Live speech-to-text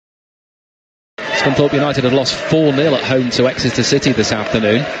Scunthorpe United had lost 4-0 at home to Exeter City this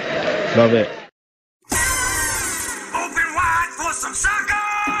afternoon. Love it. Open wide for some soccer!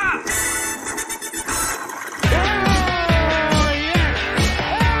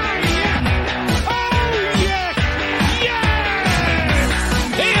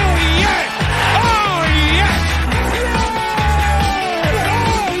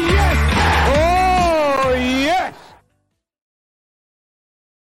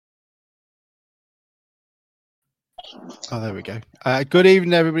 Oh, there we go. Good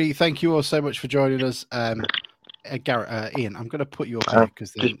evening, everybody. Thank you all so much for joining us. Garrett, Ian, I'm going to put you up here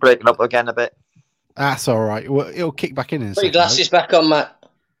because just breaking up again a bit. That's all right. Well, it'll kick back in a Put second. your glasses back on, Matt.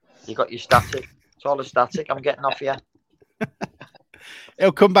 You got your static. It's all a static. I'm getting off here.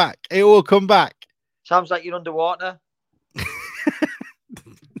 It'll come back. It will come back. Sounds like you're underwater.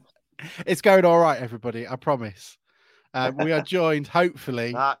 It's going all right, everybody. I promise. We are joined,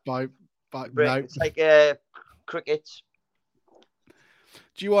 hopefully, by no. It's like crickets.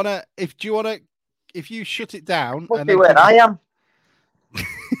 Do you want to? If you shut it down, Must be where I am.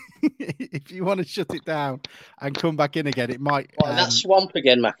 If you want to shut it down and come back in again, it might. That swamp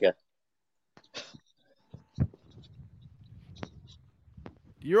again, Macca.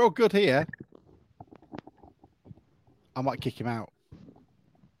 You're all good here. I might kick him out,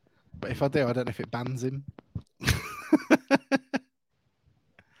 but if I do, I don't know if it bans him.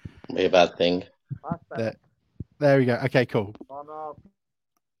 Be a bad thing. There we go. Okay, cool. Oh, no.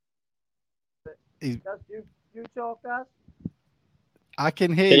 You talk, guys? I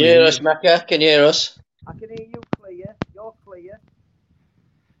can hear you. Can you hear us, Macca? Can you hear us? I can hear you clear. You're clear.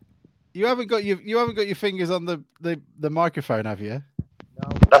 You haven't got your fingers on the microphone, have you? No.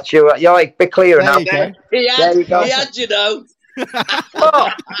 That's you. You're a bit clearer now. He had, you know.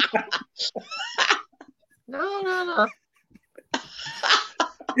 Oh. No.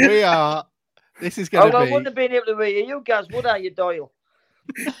 We are. This is going to be. I wouldn't have been able to hear you guys, would I, you Doyle?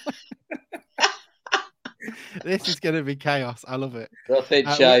 This is going to be chaos. I love it. Nothing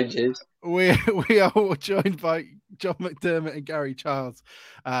changes. We are all joined by John McDermott and Gary Childs.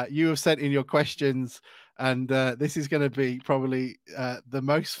 You have sent in your questions, and this is going to be probably the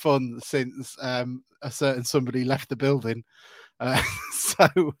most fun since a certain somebody left the building.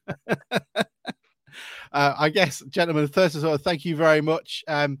 So I guess, gentlemen, first of all, thank you very much.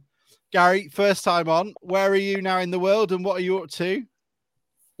 Gary, first time on. Where are you now in the world, and what are you up to?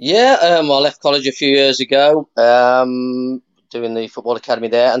 Yeah, I left college a few years ago, doing the football academy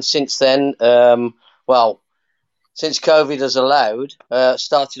there, and since then, since COVID has allowed,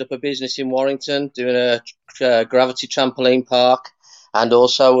 started up a business in Warrington, doing a gravity trampoline park, and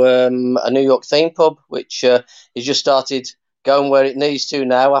also a New York theme pub, which has just started going where it needs to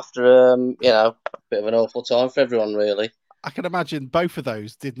now after a bit of an awful time for everyone, really. I can imagine both of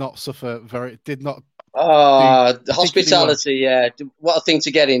those did not suffer hospitality, yeah. What a thing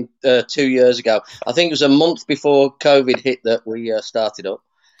to get in 2 years ago. I think it was a month before COVID hit that we started up.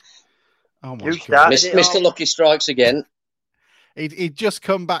 Oh my God. Mr. Lucky strikes again. He'd just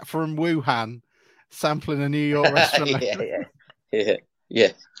come back from Wuhan, sampling a New York restaurant.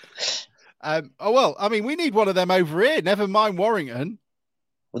 Yeah. We need one of them over here. Never mind Warrington.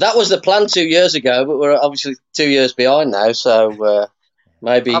 Well, that was the plan 2 years ago, but we're obviously 2 years behind now. So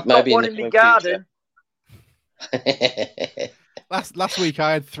maybe I've got one in the garden. Last week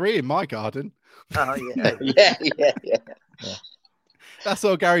I had 3 in my garden. Oh yeah. yeah. That's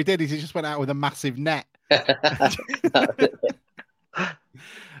all Gary did. He just went out with a massive net. And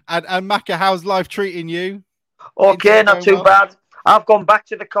Macca, how's life treating you? Okay, not too bad. I've gone back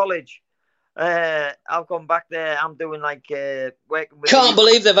to the college. I've gone back there. I'm doing working with. Can't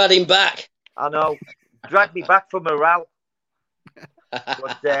believe they've had him back. I know. Dragged me back for morale.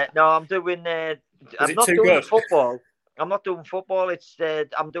 But no, I'm doing. I'm not doing football. I'm not doing football. It's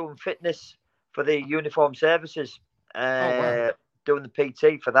I'm doing fitness for the uniform services. Doing the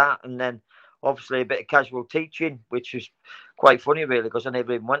PT for that, and then obviously a bit of casual teaching, which is quite funny, really, because I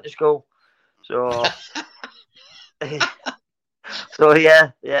never even went to school. So,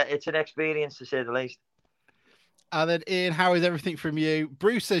 yeah, it's an experience to say the least. And then Ian, how is everything from you?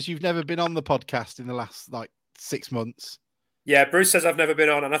 Bruce says you've never been on the podcast in the last 6 months. Yeah, Bruce says I've never been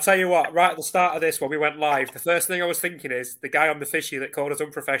on. And I'll tell you what, right at the start of this, when we went live, the first thing I was thinking is the guy on the fishy that called us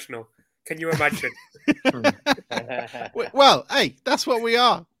unprofessional. Can you imagine? Well, hey, that's what we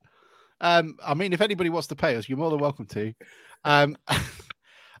are. If anybody wants to pay us, you're more than welcome to.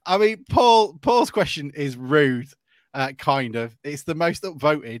 Paul's question is rude, kind of. It's the most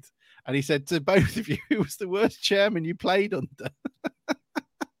upvoted. And he said to both of you, who was the worst chairman you played under?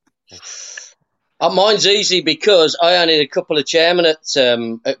 Mine's easy because I only had a couple of chairmen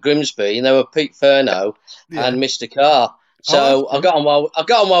at Grimsby, and they were Pete Furno and Mr. Carr. So I got on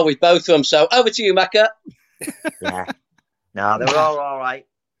well with both of them. So over to you, Macca. Yeah. No, they were all right.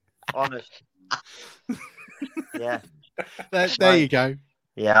 Honest. Yeah. There you go.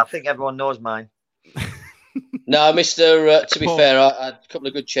 Yeah, I think everyone knows mine. No, Mr. To be fair, I had a couple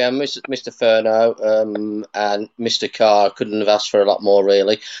of good chairmen, Mr. Furno and Mr. Carr. Couldn't have asked for a lot more,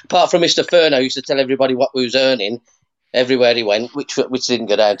 really. Apart from Mr. Furno, who used to tell everybody what we was earning everywhere he went, which didn't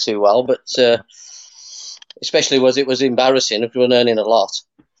go down too well. But especially it was embarrassing if we weren't earning a lot.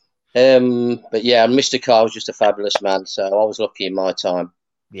 But yeah, Mr. Carr was just a fabulous man, so I was lucky in my time.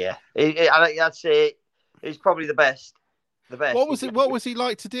 Yeah, I'd say he's probably the best. The best. What was he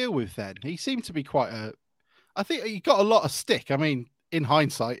like to deal with then? He seemed to be quite a. I think he got a lot of stick. I mean, in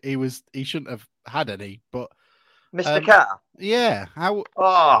hindsight, he shouldn't have had any. But Mr. Carr. Yeah. How?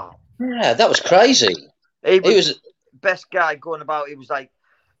 Oh. Yeah, that was crazy. He was best guy going about. He was like,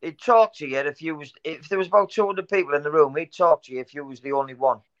 he'd talk to you if there was about 200 people in the room. He'd talk to you if you was the only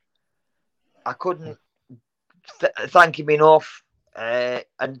one. I couldn't thank him enough.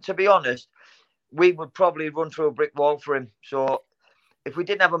 And to be honest, we would probably run through a brick wall for him. So if we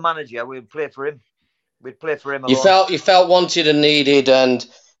didn't have a manager, we'd play for him. We'd play for him. You felt wanted and needed and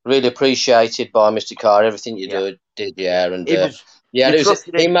really appreciated by Mr. Carr. Everything you did, yeah. And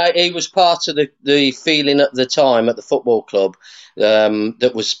he was part of the feeling at the time at the football club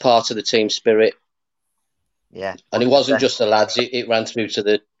that was part of the team spirit. Yeah, and it wasn't just the lads; it ran through to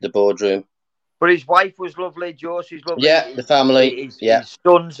the boardroom. But his wife was lovely. Josie's lovely. Yeah, the family. His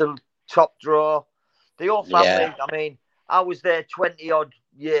son's a top draw. The whole family. Yeah. I mean, I was there 20 odd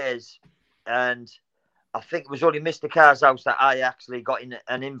years, and I think it was only Mr. Carr's house that I actually got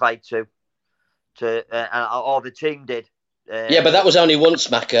an invite to or the team did. Yeah, but that was only once,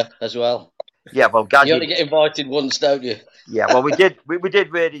 Macca, as well. Yeah, well, you only get invited once, don't you? Yeah, well, we did. We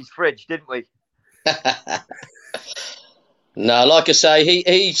did raid his fridge, didn't we? No, like I say,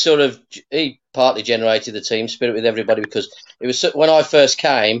 he partly generated the team spirit with everybody because it was when I first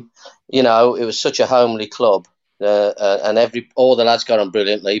came, it was such a homely club, and all the lads got on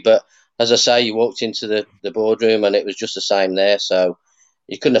brilliantly, but. As I say, you walked into the boardroom and it was just the same there, so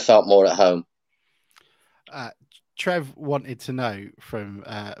you couldn't have felt more at home. Trev wanted to know from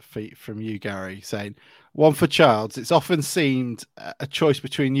you, Gary, saying, one for Childs, it's often seemed a choice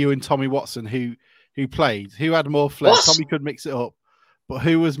between you and Tommy Watson, who played, who had more flair. What? Tommy could mix it up, but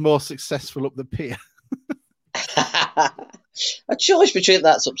who was more successful up the pier? A choice between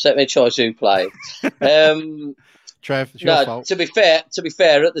that's upset me. A choice who played. Trev, it's your fault. To be fair,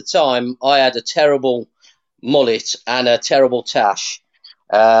 at the time I had a terrible mullet and a terrible tash,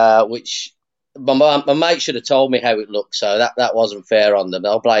 which my mate should have told me how it looked. So that wasn't fair on them.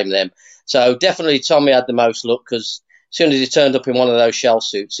 I'll blame them. So definitely Tommy had the most luck because as soon as he turned up in one of those shell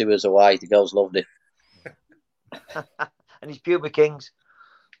suits, he was away. The girls loved it. And his Puma Kings.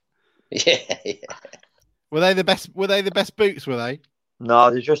 Yeah. Were they the best? Were they the best boots? Were they? No,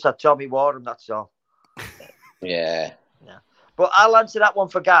 they just had Tommy wore them. That's all. Yeah. But I'll answer that one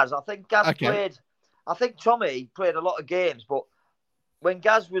for Gaz. I think Gaz played. I think Tommy played a lot of games, but when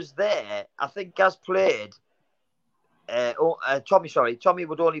Gaz was there, I think Gaz played. Tommy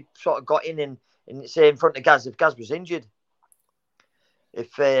would only sort of got in front of Gaz if Gaz was injured.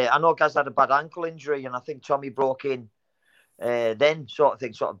 I know Gaz had a bad ankle injury, and I think Tommy broke in. Then sort of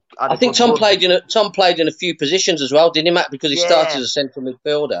thing. I think Tom played in a few positions as well, didn't he, Matt? Because he started as a central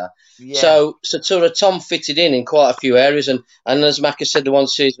midfielder. Yeah. So sort of Tom fitted in quite a few areas, and as Macca said, the one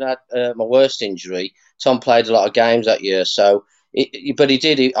season I had my worst injury. Tom played a lot of games that year, so but he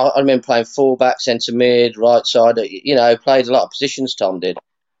did. I remember playing fullback, centre mid, right side. Played a lot of positions. Tom did.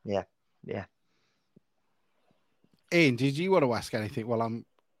 Yeah. Ian, did you want to ask anything? Well, I'm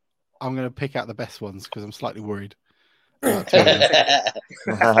going to pick out the best ones because I'm slightly worried. I'll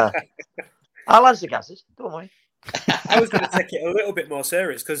answer Gaz's. Don't worry. I was going to take it a little bit more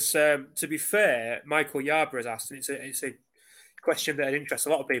serious because, to be fair, Michael Yarber has asked, and it's a question that interests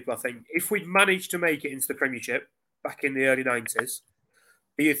a lot of people. I think if we'd managed to make it into the Premiership back in the early 90s,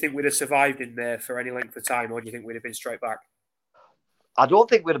 do you think we'd have survived in there for any length of time, or do you think we'd have been straight back? I don't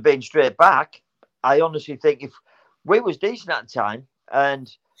think we'd have been straight back. I honestly think if we was decent at the time,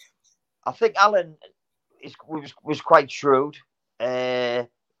 and I think Alan was quite shrewd, and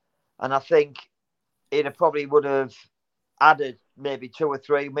I think it probably would have added maybe 2 or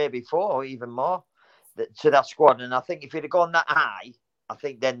 3, maybe 4, or even more to that squad. And I think if he'd have gone that high, I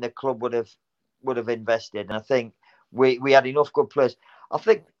think then the club would have invested. And I think we had enough good players. I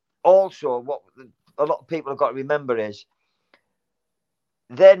think also what a lot of people have got to remember is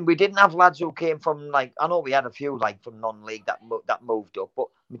then we didn't have lads who came from, like, I know we had a few like from non-league that moved up, but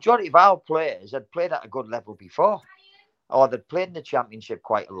majority of our players had played at a good level before, or they'd played in the Championship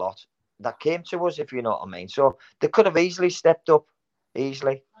quite a lot. That came to us, if you know what I mean. So they could have easily stepped up,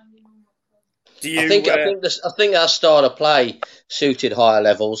 easily. I think our style of play suited higher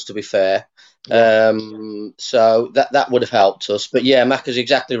levels, to be fair. Yeah. So that would have helped us. But yeah, Mac is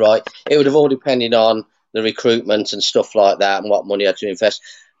exactly right. It would have all depended on the recruitment and stuff like that, and what money you had to invest.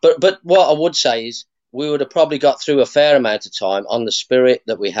 But what I would say is we would have probably got through a fair amount of time on the spirit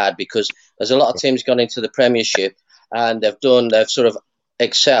that we had, because there's a lot of teams gone into the Premiership and they've sort of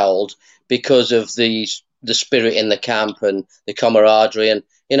excelled because of the spirit in the camp and the camaraderie. And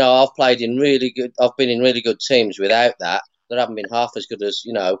I've been in really good teams without that. There haven't been half as good as,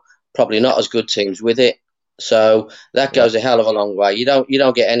 probably not as good teams with it. So that goes a hell of a long way. You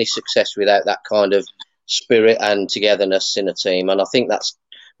don't get any success without that kind of spirit and togetherness in a team. And I think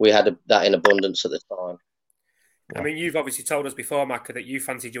we had that in abundance at the time. I mean, you've obviously told us before, Macca, that you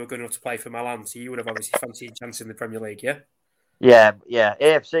fancied you were good enough to play for Milan, so you would have obviously fancied a chance in the Premier League, yeah? Yeah.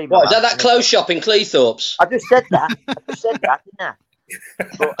 AFC. What, is that clothes shop in Cleethorpes? I just said that, didn't I?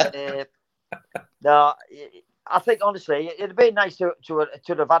 But, no, I think, honestly, it'd be nice to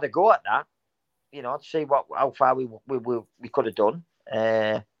have had a go at that, to see how far we could have done.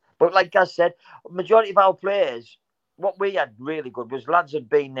 But like I said, majority of our players, what we had really good was lads had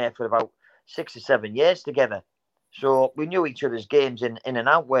been there for about 6 or 7 years together. So we knew each other's games in and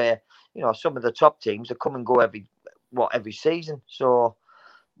out, where, some of the top teams that come and go every season. So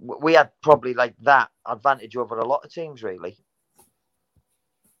we had probably like that advantage over a lot of teams, really.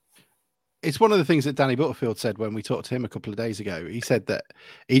 It's one of the things that Danny Butterfield said when we talked to him a couple of days ago. He said that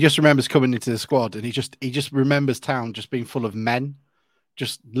he just remembers coming into the squad, and he just remembers Town just being full of men,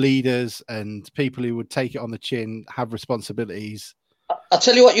 just leaders and people who would take it on the chin, have responsibilities. I'll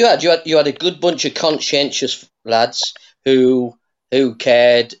tell you what you had. You had a good bunch of conscientious lads who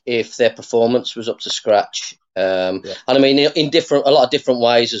cared if their performance was up to scratch. And I mean, in a lot of different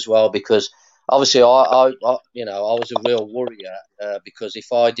ways as well, because obviously I was a real worrier because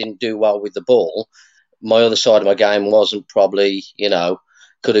if I didn't do well with the ball, my other side of my game wasn't probably,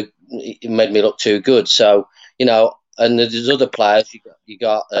 could have made me look too good. So, and there's other players, you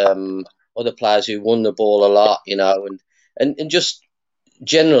got other players who won the ball a lot, and just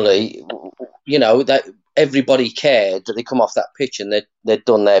generally, that everybody cared that they come off that pitch and they'd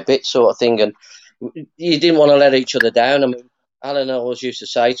done their bit, sort of thing. And you didn't want to let each other down. I mean, Alan always used to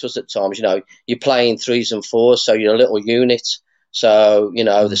say to us at times, you're playing 3s and 4s, so you're a little unit. So,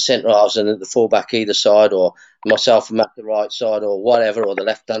 the centre halves and the fullback either side, or myself and Matt the right side, or whatever, or the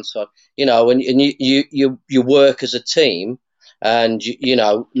left-hand side, and you work as a team, and,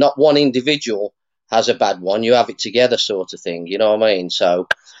 not one individual has a bad one. You have it together, sort of thing. You know what I mean? So,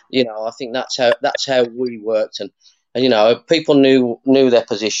 I think that's how we worked. And people knew their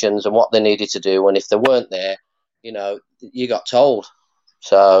positions and what they needed to do. And if they weren't there, you got told.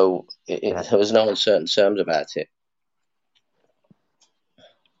 So there was no uncertain terms about it.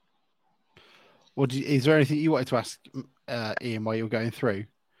 Well, is there anything you wanted to ask Ian while you were going through?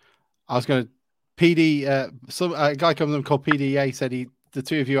 I was going to PD. A guy comes in called PDA said the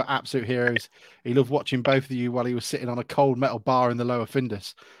two of you are absolute heroes. He loved watching both of you while he was sitting on a cold metal bar in the Lower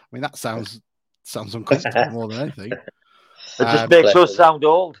Findus. I mean, that sounds uncomfortable more than anything. It just makes us sound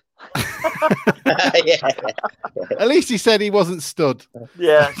old. Yeah. At least he said he wasn't stood.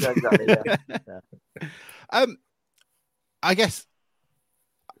 Yeah, exactly. Yeah. I guess,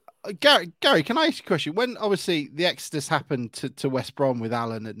 Gary, can I ask you a question? When obviously the exodus happened to West Brom with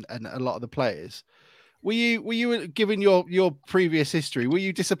Alan and a lot of the players, were you given your previous history, were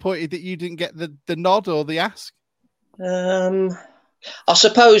you disappointed that you didn't get the nod or the ask? I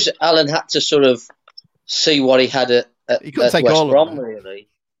suppose Alan had to sort of see what he had at West Brom, really.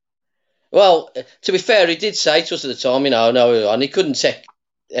 Well, to be fair, he did say to us at the time, and he couldn't take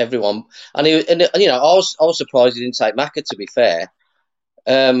everyone. And I was surprised he didn't take Macca, to be fair,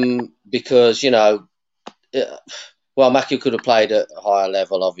 because Macca could have played at a higher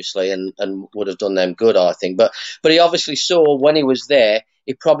level, obviously, and would have done them good, I think. But he obviously saw when he was there,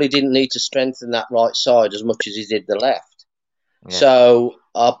 he probably didn't need to strengthen that right side as much as he did the left. Yeah. So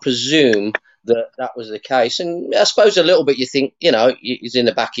I presume that was the case, and I suppose a little bit you think, it's in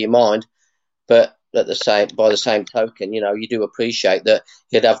the back of your mind. But by the same token, you do appreciate that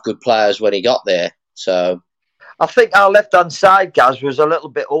he'd have good players when he got there. So I think our left-hand side, Gaz, was a little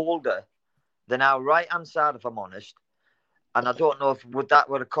bit older than our right-hand side, if I'm honest. And I don't know if that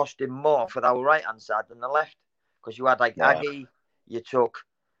would have cost him more for our right-hand side than the left. Because you had Aggie, he took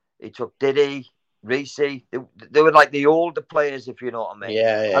Diddy, Reese. They were like the older players, if you know what I mean.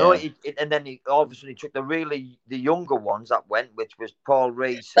 Yeah. I know and then he obviously took the younger ones that went, which was Paul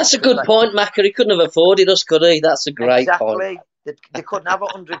Reese. That's a good point, Macca. He couldn't have afforded us, could he? That's a great point. They couldn't have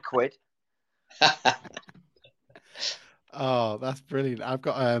 100 quid. Oh, that's brilliant. I've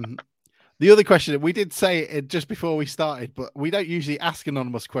got the other question. We did say it just before we started, but we don't usually ask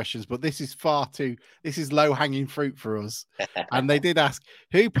anonymous questions, but this is low hanging fruit for us. And they did ask,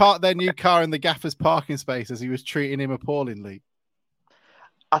 who parked their new car in the gaffer's parking space as he was treating him appallingly?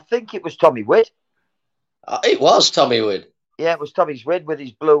 I think it was Tommy Widd. It was Tommy Widd. Yeah, it was Tommy Widd with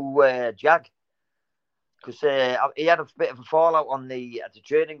his blue Jag. Because he had a bit of a fallout at the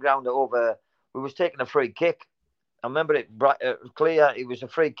training ground over. We was taking a free kick. I remember it clear. It was a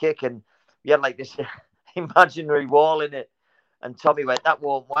free kick, and we had like this imaginary wall in it. And Tommy went, "That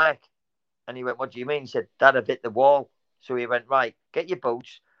won't work." And he went, "What do you mean?" He said, "That have hit the wall." So he went, "Right, get your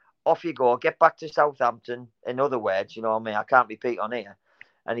boots, off you go, get back to Southampton." In other words, you know what I mean? I can't repeat on here.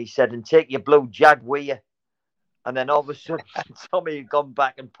 And he said, "And take your blue Jag with you." And then all of a sudden, Tommy had gone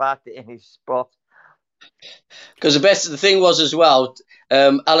back and parked it in his spot. Because the thing was as well,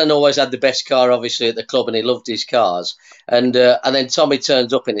 Alan always had the best car, obviously, at the club, and he loved his cars. And then Tommy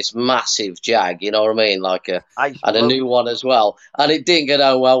turns up in this massive Jag, you know what I mean, and a new one as well. And it didn't get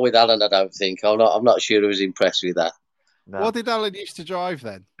on well with Alan, I don't think. I'm not sure he was impressed with that. No. What did Alan used to drive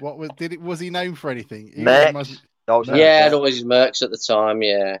then? Was he known for anything? Mercs. Yeah, always his Mercs at the time.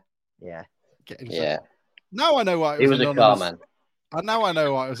 Yeah. Now I know why he was a car man. And now I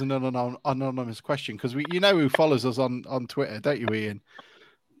know why it was an anonymous question, because you know who follows us on Twitter, don't you, Ian?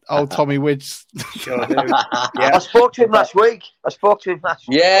 Old Tommy Widge. Sure do. I spoke to him last week.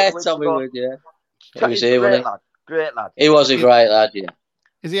 Yeah, Tommy Widge, yeah. He was here, wasn't he? Great lad. He was a great lad, yeah.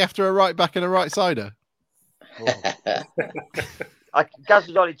 Is he after a right back and a right sider? Gaz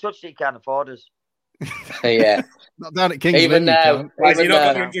has already touched it, he can't afford us. Yeah. Not down at Kingsland. Even now. Why is he not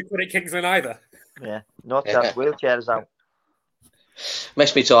got 100 quid at Kingsland either? Yeah, not chance. Wheelchairs out.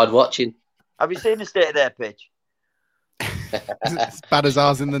 Makes me tired watching. Have you seen the state of their pitch? It's as bad as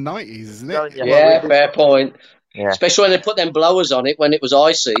ours in the 90s, isn't it? Yeah, fair point. Yeah. Especially when they put them blowers on it when it was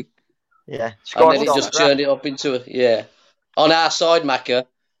icy. Yeah. And then it just turned it up into on our side, Macca.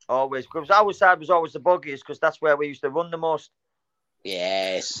 Always. Because our side was always the buggiest, because that's where we used to run the most.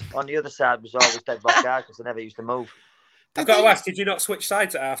 Yes. On the other side was always dead back out, because they never used to move. I've got to ask, did you not switch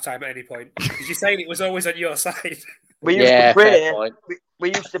sides at half-time at any point? Did you say it was always on your side? We used to pray. We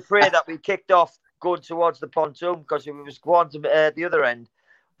used to pray that we kicked off going towards the pontoon, because if we was going to the other end,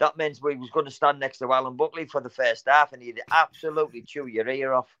 that meant we was going to stand next to Alan Buckley for the first half, and he'd absolutely chew your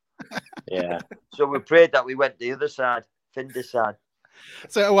ear off. Yeah. So we prayed that we went the other side, Finder's side.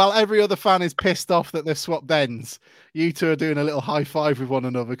 So while every other fan is pissed off that they've swapped ends, you two are doing a little high five with one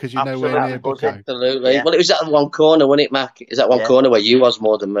another because you know we're near Bucko. Absolutely. Yeah. Well, it was that one corner, wasn't it, Mac? Is that one corner where you was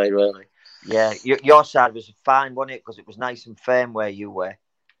more than me, really? Yeah, your side was fine, wasn't it? Because it was nice and firm where you were.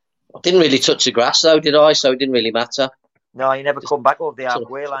 I didn't really touch the grass, though, did I? So it didn't really matter. No, you never come back over the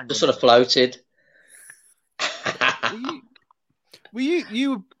halfway line. Just sort of floated. Were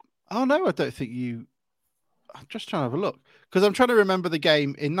you? Oh, no, I don't think you... I'm just trying to have a look. Because I'm trying to remember the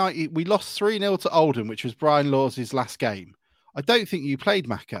game. In 90, we lost 3-0 to Oldham, which was Brian Laws' last game. I don't think you played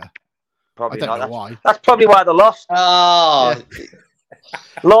Macca. Probably I don't not. know why. That's probably why they lost. Oh. Yeah.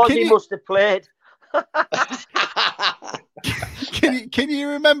 Lawsy must have played. Can you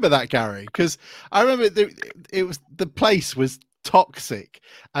remember that, Gary? Because I remember the place was toxic,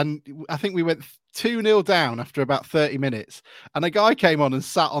 and I think we went 2-0 down after about 30 minutes, and a guy came on and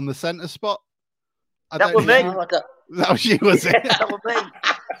sat on the centre spot. That was me. That was you, was it? That was me.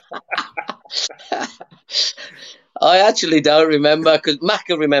 I actually don't remember, because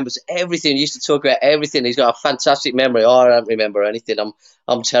Macca remembers everything. He used to talk about everything. He's got a fantastic memory. I don't remember anything.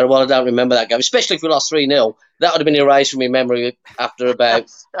 I'm terrible. I don't remember that game, especially if we lost 3-0. That would have been erased from my memory after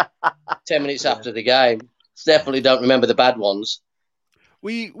about 10 minutes after the game. Definitely don't remember the bad ones. Were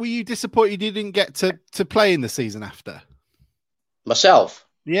you disappointed you didn't get to play in the season after? Myself?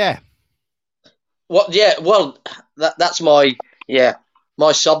 Yeah. What? Yeah. Well, that's my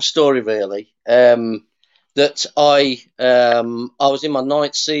sob story, really. That I was in my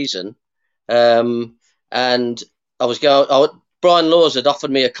 9th season, and I was Brian Laws had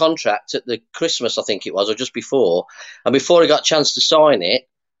offered me a contract at the Christmas, I think it was, or just before, and before I got a chance to sign it,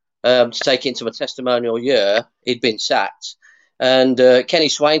 to take it into my testimonial year, he'd been sacked, and Kenny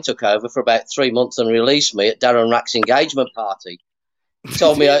Swain took over for about 3 months and released me at Darren Rack's engagement party. He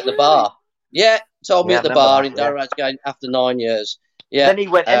told me at the bar. Yeah, told me at the bar in Darren Rack's game after 9 years. Yeah. Then he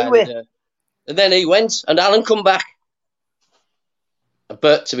went anyway. And then he went, and Alan come back.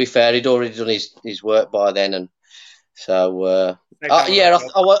 But to be fair, he'd already done his work by then, and so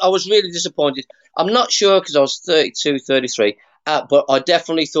I was really disappointed. I'm not sure because I was 32, 33. But I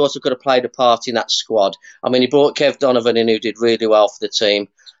definitely thought I could have played a part in that squad. I mean, he brought Kev Donovan in, who did really well for the team.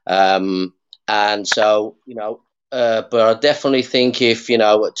 And so, but I definitely think if,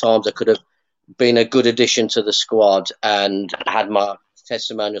 at times I could have been a good addition to the squad and had my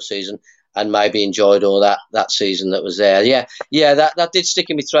testimonial season and maybe enjoyed all that season that was there. Yeah, that did stick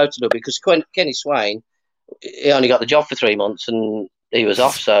in my throat a little bit because Kenny Swain, he only got the job for 3 months and he was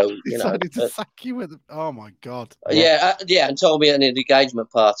off, so he decided to sack you with. Oh my God! Yeah, and told me at an engagement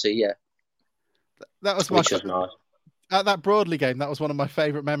party. Yeah, that was which was nice. At that Broadley game, that was one of my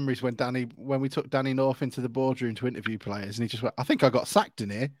favourite memories when we took Danny North into the boardroom to interview players, and he just went, "I think I got sacked in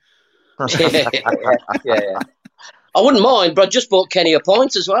here." yeah. I wouldn't mind, but I just bought Kenny a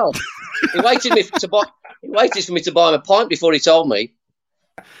pint as well. He waited for me to buy him a pint before he told me.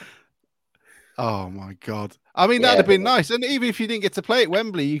 Oh my God! I mean, that'd have been nice. And even if you didn't get to play at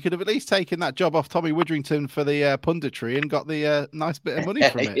Wembley, you could have at least taken that job off Tommy Woodrington for the punditry and got the nice bit of money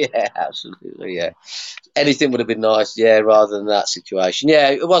from it. Yeah, absolutely. Yeah, anything would have been nice. Yeah, rather than that situation. Yeah,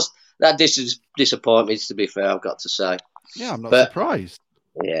 it was that disappointment. To be fair, I've got to say. Yeah, I'm not surprised.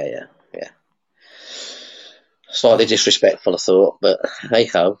 Yeah. Slightly disrespectful, I thought, but hey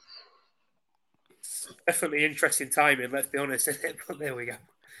ho. Definitely interesting timing. Let's be honest, isn't it? But there we go.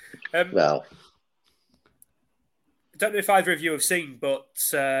 Well. I don't know if either of you have seen, but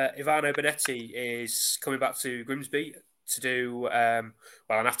Ivano Bonetti is coming back to Grimsby to do.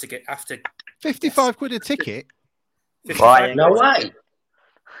 after 55 quid a ticket. No way.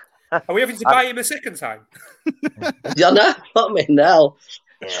 Are we having to buy him a second time? Yeah, no, not me now.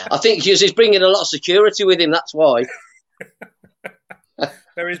 Yeah. I think he's bringing a lot of security with him. That's why.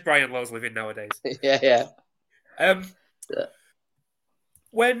 There is Brian Lowe's living nowadays. Yeah.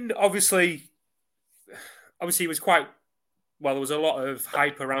 When obviously he was quite well. There was a lot of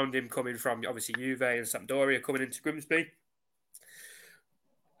hype around him coming from obviously Juve and Sampdoria coming into Grimsby,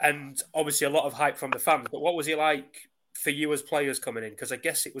 and obviously a lot of hype from the fans. But what was he like for you as players coming in? Because I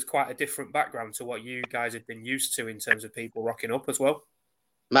guess it was quite a different background to what you guys had been used to in terms of people rocking up as well.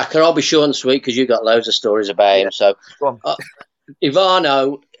 Macca, I'll be short and sweet because you got loads of stories about him. So,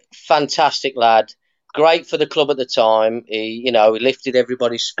 Ivano, fantastic lad, great for the club at the time. He lifted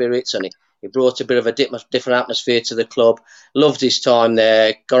everybody's spirits and he brought a bit of a different atmosphere to the club. Loved his time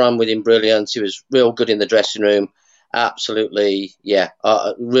there. Got on with him brilliant. He was real good in the dressing room. Absolutely,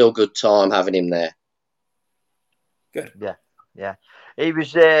 a real good time having him there. Good. Yeah. He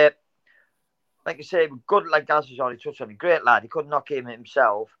was, like I say, good, like Gaz has already touched on. A great lad. He couldn't knock him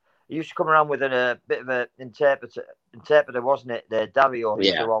himself. He used to come around with a bit of an interpreter, wasn't it? Dario, who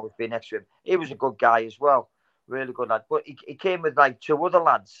used to always be next to him. He was a good guy as well. Really good lad. But he came with like two other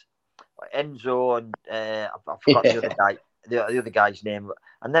lads, Enzo and I forgot the other guy, the other guy's name.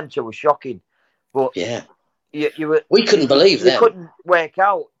 And them two were shocking. But we couldn't believe that. We couldn't work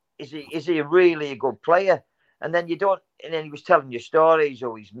out, is he really a good player? And then and then he was telling you stories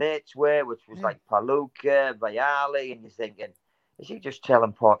who his mates were, which was like Paluca, Viali, and you're thinking, is he just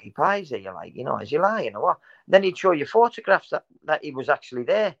telling porky pies here? You're like, is he lying or what? And then he'd show you photographs that he was actually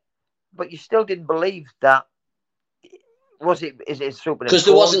there, but you still didn't believe that. Is it super? Because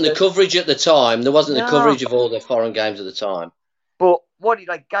there wasn't the coverage at the time. There wasn't the coverage of all the foreign games at the time. But what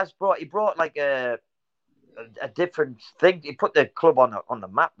Gaz brought, he brought like a different thing. He put the club on the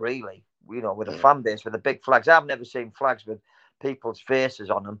map, really. With a fan base, with the big flags. I've never seen flags with people's faces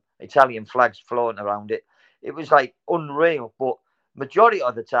on them, Italian flags floating around it. It was like unreal, but majority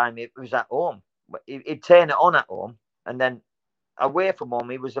of the time it was at home. He'd turn it on at home, and then away from home,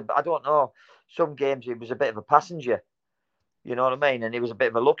 he was, I don't know, some games he was a bit of a passenger, you know what I mean? And he was a bit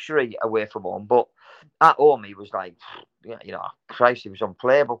of a luxury away from home, but at home he was like, Christ, he was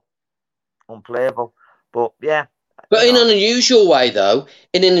unplayable. But yeah. But in an unusual way, though,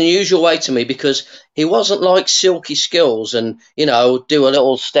 to me, because he wasn't like Silky Skills and, do a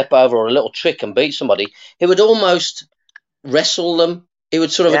little step over or a little trick and beat somebody. He would almost wrestle them. He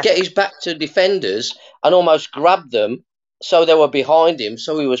would sort of get his back to defenders and almost grab them so they were behind him,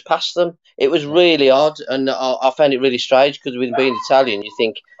 so he was past them. It was really odd, and I found it really strange because with him being Italian, you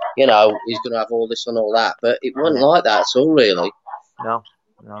think, he's going to have all this and all that. But it wasn't like that at all, really. No.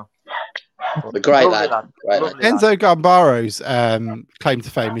 But great lad. Enzo Gambaro's claim to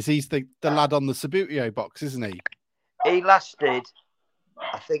fame is he's the lad on the Sabutio box, isn't he? He lasted,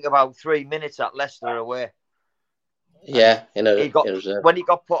 I think, about 3 minutes at Leicester away. Yeah, when he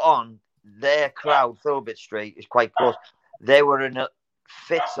got put on, their crowd, Thurlbit Street, is quite close. They were in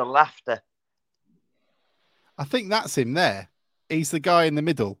fits of laughter. I think that's him there. He's the guy in the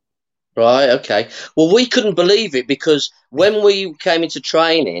middle. Right, okay. Well, we couldn't believe it because when we came into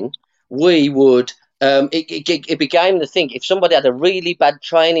training, we would, it became the thing. If somebody had a really bad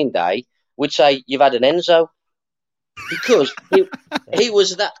training day, we'd say, you've had an Enzo. Because we we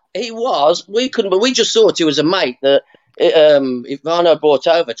just thought he was a mate that Ivano brought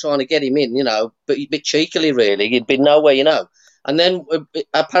over trying to get him in, but a bit cheekily, really. He'd been nowhere, And then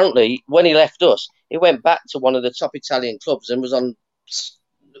apparently, when he left us, he went back to one of the top Italian clubs and was on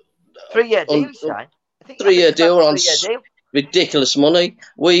 3-year deal, Shane. 3-year deal on ridiculous money.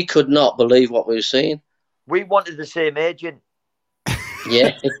 We could not believe what we were seeing. We wanted the same agent.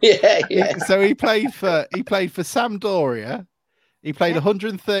 Yeah. So he played for Sampdoria. He played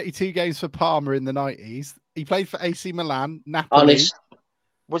 132 games for Parma in the 90s. He played for AC Milan, Napoli. Honest.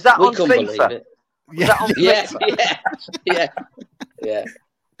 Was that on FIFA? Yeah.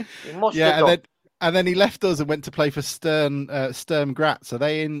 He must have done. And then he left us and went to play for Sturm Graz. So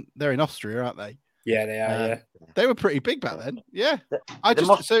they're in Austria, aren't they? Yeah, they are. Yeah, they were pretty big back then. Yeah,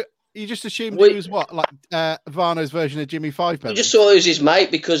 so you just assumed he was what, like Ivano's version of Jimmy Five? We just thought he was his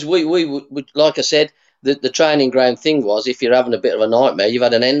mate because we like I said, the training ground thing was if you're having a bit of a nightmare, you've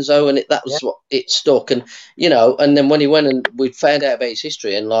had an Enzo, and that was what it stuck. And and then when he went and we found out about his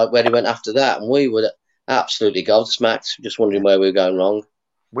history and like where he went after that, and we were absolutely gobsmacked, just wondering where we were going wrong.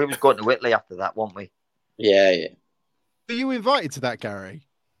 We was going to Whitley after that, weren't we? Yeah. Were you invited to that, Gary?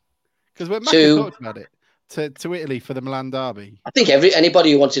 Because when Matt talked about it, to Italy for the Milan derby. I think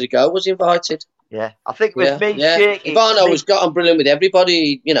anybody who wanted to go was invited. Yeah, I think with me, Shaky, Ivano was got on brilliant with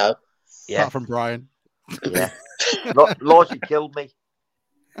everybody, Yeah. Apart from Brian. Yeah. Lordy killed me.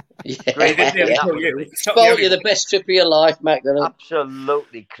 Yeah. Spoiled you the best trip of your life, Mac.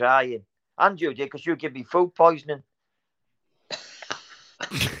 Absolutely crying. And you did, because you gave me food poisoning.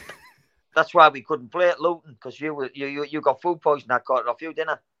 That's why we couldn't play at Luton, because you got food poisoning. I caught it off you, didn't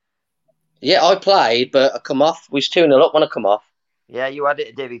I? Yeah, I played, but I come off. We was 2-0 up when I come off. Yeah, you had it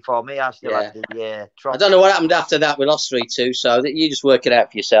a day before me. I still had the I don't know what happened after that. We lost 3-2, so you just work it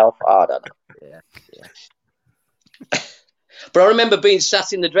out for yourself. I don't know. Yeah. But I remember being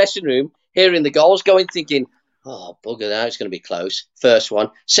sat in the dressing room, hearing the goals going, thinking, oh, bugger, now it's going to be close. First one.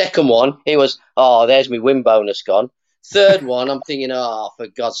 Second one, it was, oh, there's my win bonus gone. Third one, I'm thinking, oh, for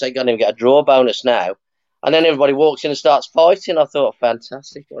God's sake, I can't even get a draw bonus now. And then everybody walks in and starts fighting. I thought,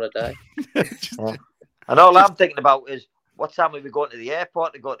 fantastic, what a day. And all I'm thinking about is, what time are we going to the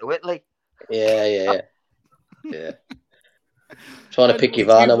airport to go to Whitley? Yeah. Trying to pick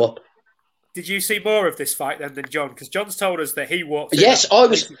Ivano up. Did you see more of this fight then than John? Because John's told us that he walked in. Yes, I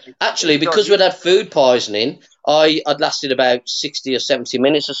was actually, because we'd had food poisoning, I'd lasted about 60 or 70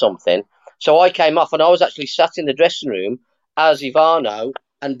 minutes or something. So I came off and I was actually sat in the dressing room as Ivano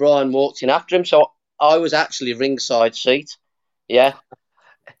and Brian walked in after him. So I was actually ringside seat. Yeah.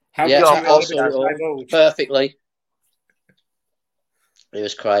 Perfectly. It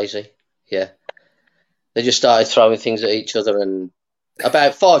was crazy. Yeah. They just started throwing things at each other and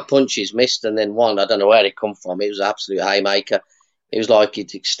about 5 punches missed and then one, I don't know where it come from. It was an absolute haymaker. It was like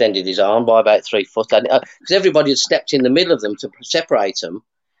he'd extended his arm by about 3 foot. Because everybody had stepped in the middle of them to separate them.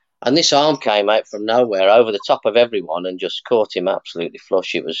 And this arm came out from nowhere over the top of everyone and just caught him absolutely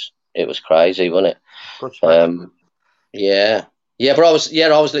flush. It was crazy, wasn't it? Yeah. But I was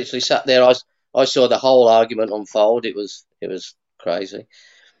literally sat there. I saw the whole argument unfold. It was crazy.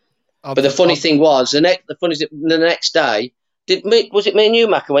 But the funny thing was, the next day, was it me and you,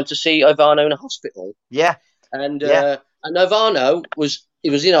 Mac, who went to see Ivano in a hospital? Yeah. And Ivano was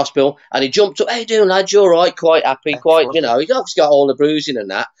in hospital and he jumped up, hey, doing, lads, you all right? Quite happy, he's obviously got all the bruising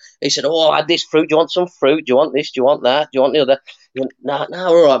and that. He said, oh, I had this fruit. Do you want some fruit? Do you want this? Do you want that? Do you want the other? No,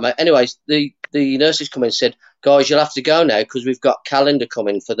 all right, mate. Anyways, the nurses come in and said, guys, you'll have to go now because we've got Calendar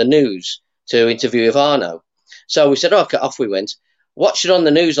coming for the news to interview Ivano. So we said, okay, off we went. Watched it on the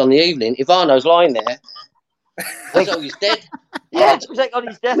news on the evening. Ivano's lying there. As though he's dead. Yeah, it was like on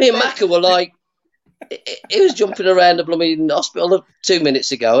his death. Me and Macca were like, he was jumping around the blooming hospital 2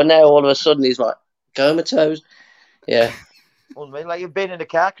 minutes ago, and now all of a sudden he's like comatose. Yeah. Like you've been in a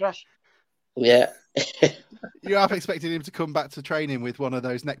car crash. Yeah. You half expected him to come back to training with one of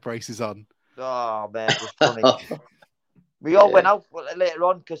those neck braces on. Oh, man, it was funny. We all went out later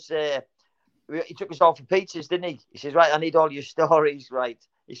on because he took us all for pizzas, didn't he? He says, right, I need all your stories, right?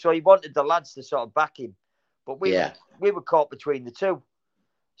 So he wanted the lads to sort of back him. But we were caught between the two.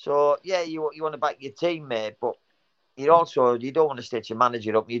 So, yeah, you want to back your team, mate, but you don't want to stitch your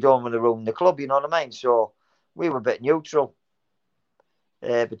manager up. You don't want to ruin the club, you know what I mean? So we were a bit neutral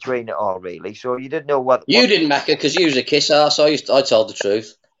between it all, really. So you didn't know what... You didn't, Macca, because you was a kiss-ass. I told the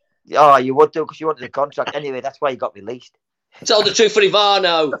truth. Oh, you would do, because you wanted the contract. Anyway, that's why you got released. Tell the truth for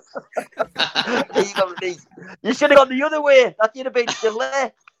Ivano. You should have gone the other way. That you'd have been still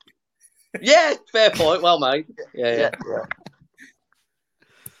there. Yeah, fair point. Well made. Yeah.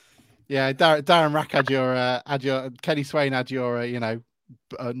 Yeah, Darren Rack had your Kenny Swain had your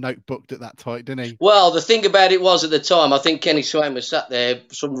note booked at that time, didn't he? Well, the thing about it was at the time, I think Kenny Swain was sat there,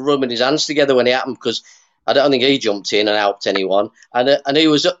 sort of rubbing his hands together when it happened, because I don't think he jumped in and helped anyone. And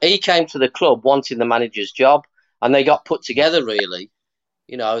he came to the club wanting the manager's job, and they got put together really.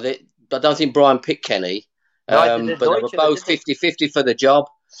 I don't think Brian picked Kenny, but they were both 50-50 for the job,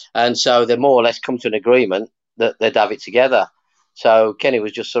 and so they more or less come to an agreement that they'd have it together. So Kenny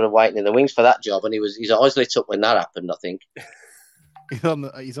was just sort of waiting in the wings for that job, and his eyes lit up when that happened, I think.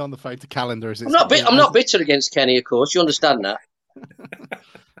 He's on the phone to calendar. I'm not bitter against Kenny, of course. You understand that.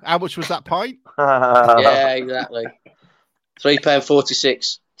 How much was that pint? Yeah, exactly.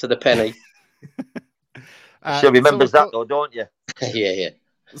 £3.46 to the penny. She remembers that though, don't you? Yeah.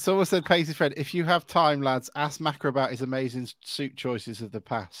 Someone said, Pacey Fred, if you have time, lads, ask Macca about his amazing suit choices of the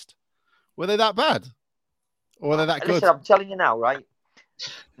past. Were they that bad? Or were they that good? Listen, I'm telling you now, right?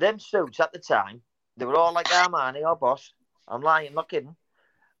 Them suits at the time, they were all like Armani or Boss. I'm lying, I'm not kidding.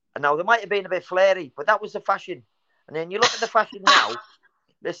 And now they might have been a bit flary, but that was the fashion. And then you look at the fashion now.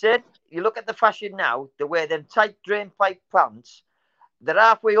 Listen, you look at the fashion now. They wear them tight drain pipe pants. They're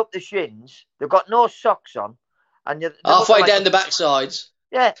halfway up the shins. They've got no socks on, and they're halfway down the backsides.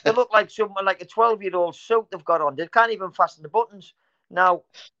 Yeah, they look like someone like a 12-year-old suit they've got on. They can't even fasten the buttons. Now,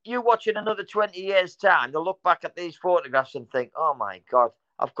 you watch in another 20 years' time, they'll look back at these photographs and think, "Oh my God,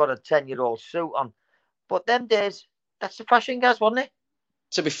 I've got a 10-year-old suit on." But them days, that's the fashion, guys, wasn't it?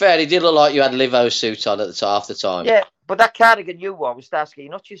 To be fair, he did look like you had Livo's suit on at the half the time. Yeah, but that cardigan you wore was Starsky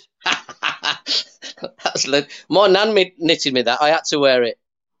Nutches. My nan knitted me that. I had to wear it.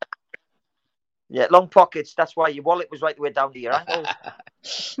 Yeah, long pockets. That's why your wallet was right the way down to your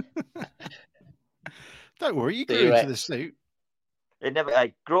ankles. Don't worry, you grew into the suit.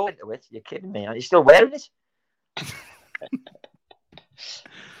 I grew into it. You're kidding me? Are you still wearing it?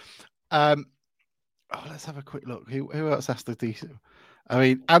 Let's have a quick look. Who else asked the decent? I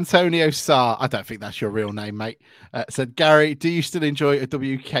mean, Antonio Sarr, I don't think that's your real name, mate, said, Gary, do you still enjoy a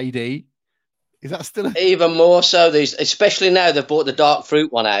WKD? Is that still even more so? Especially now they've bought the dark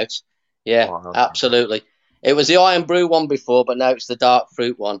fruit one out. Yeah, absolutely. It was the Iron Brew one before, but now it's the dark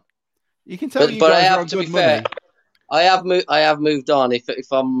fruit one. You can tell, but I have to be fair. I have moved on.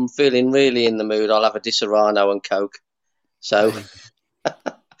 If I'm feeling really in the mood, I'll have a Disaronno and Coke. So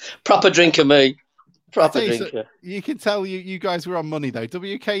proper drinker, me. Proper drinker. So you can tell you guys were on money though.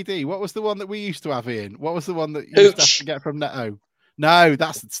 WKD. What was the one that we used to have, Ian? What was the one that you used to have to get from Netto? No,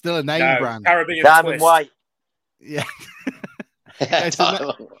 that's still a name brand. Caribbean Diamond Twist. White. Yeah.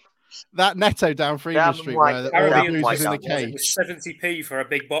 That Netto down Freeman Street where Caribbean the was in the cage. It was 70p for a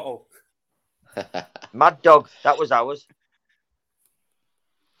big bottle. Mad Dog, that was ours.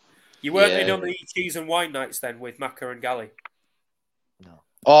 You weren't in on the cheese and wine nights then with Macca and Gally? No.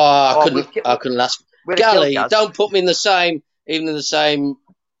 I couldn't last. Gally, don't put me in the same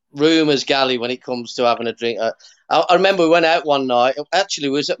room as Gally when it comes to having a drink. I remember we went out one night. Actually,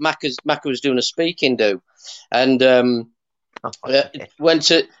 we was at Macca's. Macca was doing a speaking do, and went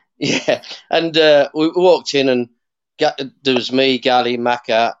to and we walked in and there was me, Gally,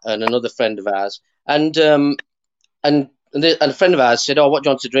 Macca, and another friend of ours, and a friend of ours said, "Oh, what do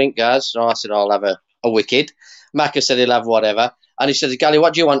you want to drink, guys?" So I said, "I'll have a wicked." Macca said he'll have whatever, and he said, "Gally,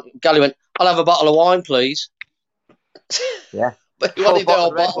 what do you want?" Gally went, "I'll have a bottle of wine, please." Yeah, but he wanted the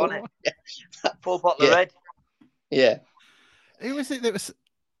whole bottle. Full bottle of red. Yeah. Who was it that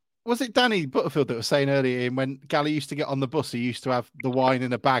was it Danny Butterfield that was saying earlier when Gally used to get on the bus, he used to have the wine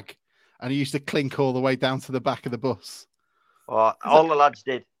in a bag and he used to clink all the way down to the back of the bus? Oh, all the lads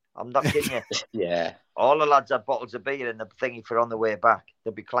did. I'm not kidding you. Yeah. All the lads had bottles of beer in the thingy for on the way back.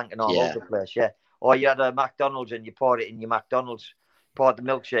 They'd be clanking all over the place, yeah. Or you had a McDonald's and you poured it in your McDonald's, poured the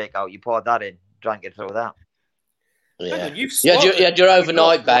milkshake out, you poured that in, drank it through that. Yeah. You had your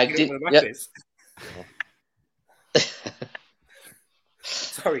overnight bag.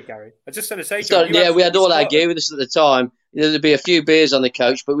 Sorry, Gary. I just want to say. We had all our gear with us at the time. There'd be a few beers on the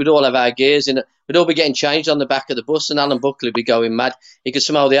coach, but we'd all have our gears in it. We'd all be getting changed on the back of the bus, and Alan Buckley would be going mad. He could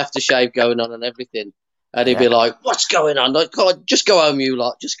smell the aftershave going on and everything, and he'd be like, "What's going on? Like, God, just go home, you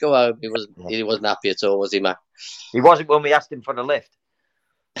lot. Just go home." He wasn't happy at all, was he, Matt? He wasn't when we asked him for the lift.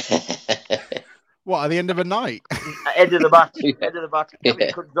 What, at the end of a night? End of the match. End of the match. You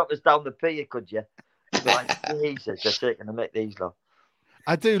couldn't drop us down the pier, could you? Like, Jesus, they're taking to make these lot.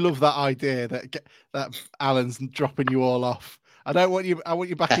 I do love that idea that Alan's dropping you all off. I want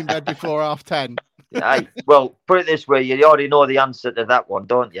you back in bed before 10:30. Aye. Well, put it this way, you already know the answer to that one,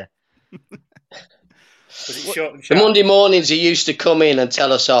 don't you? Was it short and The sharp? Monday mornings, he used to come in and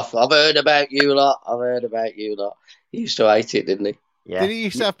tell us off. I've heard about you lot. I've heard about you lot. He used to hate it, didn't he? Yeah. Did he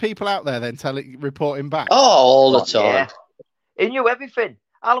used to have people out there then reporting back? Oh, all the time. Yeah. He knew everything.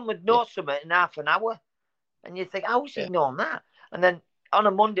 Alan would know something in half an hour. And you think, how's he known that? And then on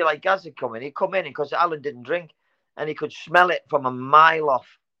a Monday, like Gaz had come in, he'd come in because Alan didn't drink. And he could smell it from a mile off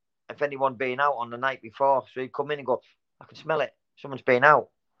if anyone been out on the night before. So he'd come in and go, I can smell it. Someone's been out.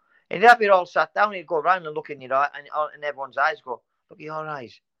 And he'd have you all sat down. He'd go around and look in your eye, and everyone's eyes go, look at your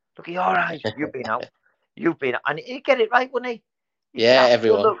eyes. Look at your eyes. You've been out. You've been out. And he'd get it right, wouldn't he? Yeah,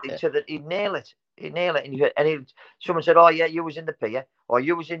 everyone. Yeah. So that he'd nail it. He'd nail it. And someone said, oh, yeah, you was in the pier, or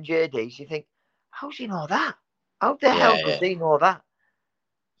you was in JD's. You think, how's he know that? How the hell does he know that?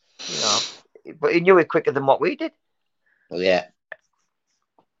 You know, but he knew it quicker than what we did. Well, yeah.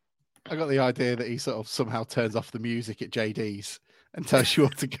 I got the idea that he sort of somehow turns off the music at JD's and tells you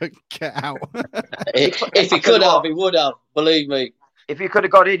what to go get out. If he could have, he would have. Believe me. If he could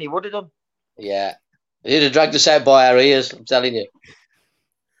have got in, he would have done. Yeah. He'd have dragged us out by our ears, I'm telling you.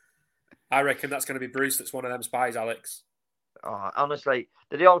 I reckon that's going to be Bruce that's one of them spies, Alex. Oh, honestly,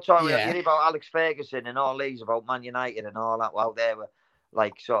 the old time we hear about Alex Ferguson and all these about Man United and all that. Well, they were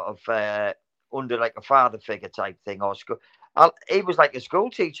like sort of under like a father figure type thing or school. He was like a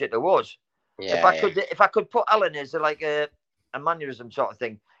school teacher to us. Yeah, if I could put Alan as like a mannerism sort of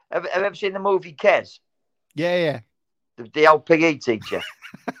thing. Have you ever seen the movie Kes? Yeah. The old PE teacher.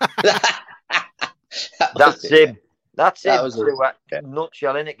 That's him. That's him.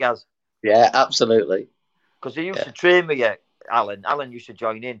 Nutshell, innit, Gaz? Yeah, absolutely. Because he used to train with you, Alan. Alan used to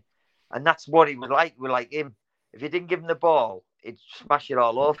join in. And that's what he was like. We're like him. If you didn't give him the ball, he'd smash it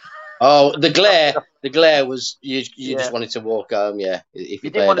all over. Oh, the glare was, you just wanted to walk home, yeah. If you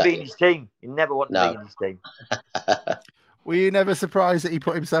didn't want to be in his team. You never wanted to be in his team. Were you never surprised that he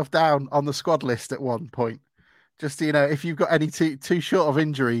put himself down on the squad list at one point? Just, you know, if you've got any too short of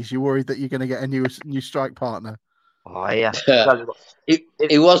injuries, you're worried that you're going to get a new strike partner. Oh, yeah.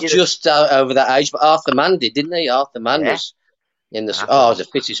 He was just over that age, but Arthur Mann didn't he? Arthur Mann was in the... Oh, he was the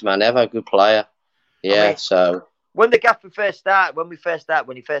fittest man ever, good player. Yeah, I mean, so... When the gaffer first started, when he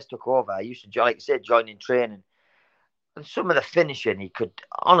first took over, I used to, like I said, join in training. And some of the finishing he could...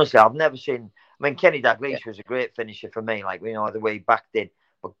 Honestly, I've never seen... I mean, Kenny Dalglish was a great finisher for me, like, you know, the way he backed in.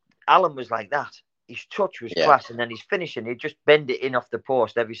 But Alan was like that. His touch was class, and then his finishing, he'd just bend it in off the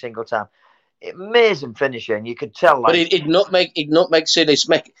post every single time. Amazing finisher, and you could tell. Like, but he'd not make serious.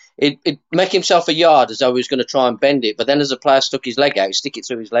 He'd make himself a yard as though he was going to try and bend it. But then, as a player stuck his leg out, he'd stick it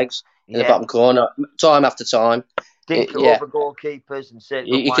through his legs in the bottom corner, time after time. Dink over goalkeepers and say.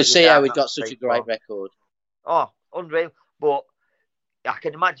 You could see how he got such a great record. Oh, unreal! But I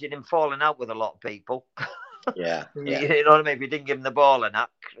can imagine him falling out with a lot of people. Yeah, you know what I mean. If you didn't give him the ball and that,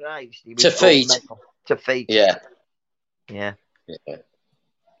 Christ, he was to feet. Yeah.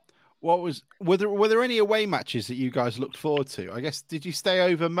 Were there any away matches that you guys looked forward to? I guess, did you stay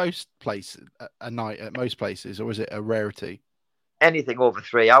over most places a night at most places, or was it a rarity? Anything over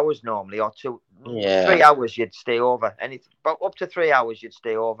 3 hours normally, or 2. Yeah. 3 hours you'd stay over. Anything, but up to 3 hours you'd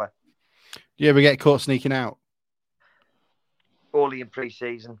stay over. Do you ever get caught sneaking out? Only in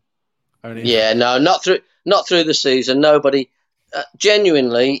pre-season. Yeah, no, not through the season. Nobody,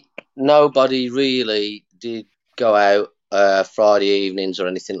 genuinely, nobody really did go out Friday evenings or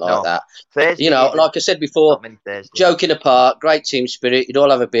anything like that. Thursday, you know, like I said before, joking apart, great team spirit. You'd all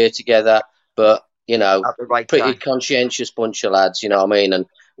have a beer together, but you know, pretty conscientious bunch of lads. You know what I mean? And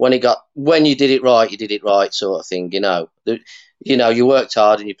when you did it right, sort of thing. You know, you worked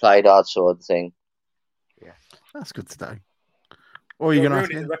hard and you played hard, sort of thing. Yeah, that's good to know. Or you're going to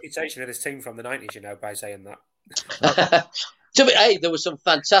ruining the reputation of this team from the 90s, you know, by saying that. Hey, there were some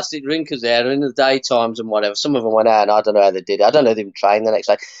fantastic drinkers there in the daytimes and whatever. Some of them went out, and I don't know how they did it. I don't know if they even trained the next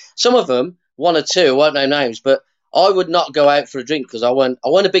day. Some of them, one or two, I won't know names, but I would not go out for a drink because I weren't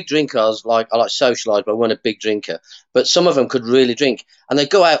a big drinker. I like socialise, but I weren't a big drinker. But some of them could really drink, and they'd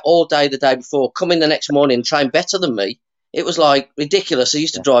go out all day the day before, come in the next morning and train better than me. It was like ridiculous. It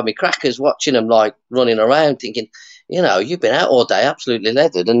used to drive me crackers watching them like running around, thinking, you know, you've been out all day, absolutely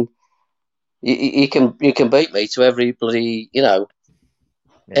leathered, and you can beat me to every bloody, you know,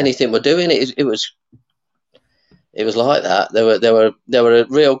 anything we're doing. It was like that. They were a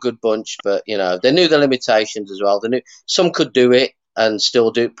real good bunch, but you know, they knew the limitations as well. They knew some could do it and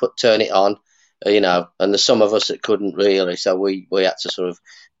still turn it on, you know, and there's some of us that couldn't really. So we had to sort of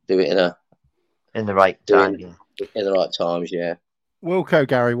do it in the right time, in the right times. Yeah. Wilco,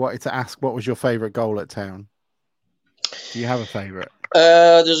 Gary wanted to ask, what was your favourite goal at Town? Do you have a favourite?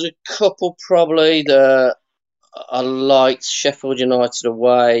 There's a couple probably that I liked. Sheffield United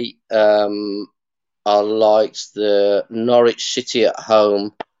away. I liked the Norwich City at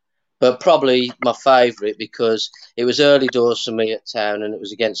home, but probably my favourite, because it was early doors for me at town and it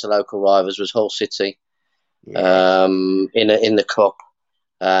was against the local rivals, was Hull City, in the cup,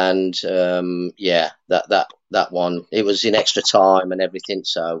 and that one, it was in extra time and everything,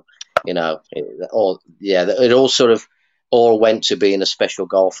 so it all sort of all went to being a special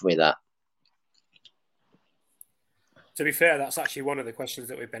goal for me. That. To be fair, that's actually one of the questions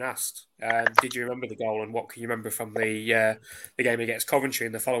that we've been asked. Did you remember the goal, and what can you remember from the game against Coventry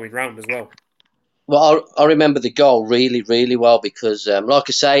in the following round as well? Well, I remember the goal really, really well, because, like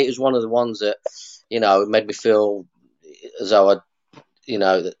I say, it was one of the ones that, it made me feel as though I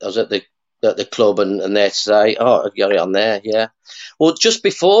was at the club and there to say, oh, I got it on there, yeah. Well, just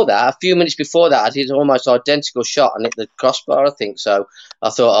before that, a few minutes before that, I did an almost identical shot and hit the crossbar, I think. So I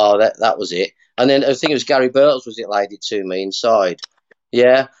thought, oh, that was it. And then I think it was Gary Birtles was it laid it to me inside.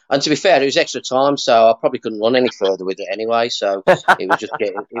 Yeah, and to be fair, it was extra time, so I probably couldn't run any further with it anyway. So it was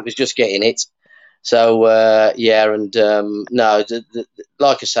just getting it. So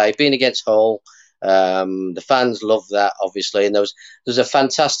like I say, being against Hull, the fans love that, obviously. And there's a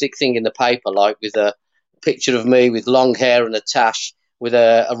fantastic thing in the paper, like with a picture of me with long hair and a tash with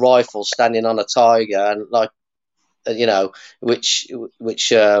a rifle standing on a tiger, and which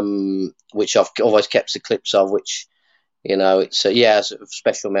I've always kept the clips of, which it's a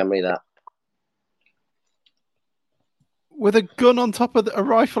special memory, that. With a gun on top of a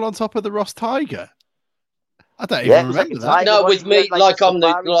rifle on top of the Ross Tiger. I don't even remember that. No, with me, like I'm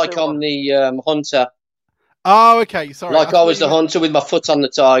the hunter. Oh, okay. Sorry. Like I was the hunter with my foot on the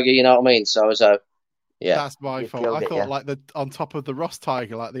tiger. You know what I mean? So yeah. That's my fault. I thought like on top of the Ross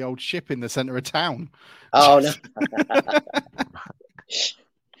Tiger, like the old ship in the centre of town. Oh no.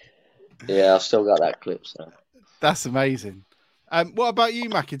 Yeah, I've still got that clip. So that's amazing. What about you,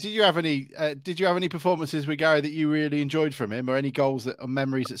 Mackie? Did you have any performances with Gary that you really enjoyed from him, or any goals or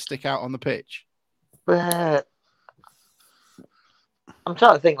memories that stick out on the pitch? I'm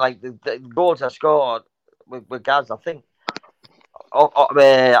trying to think, like the goals I scored with Gaz. I think. I'm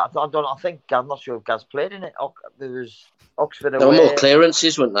not sure if Gaz played in it. There was Oxford away. There were more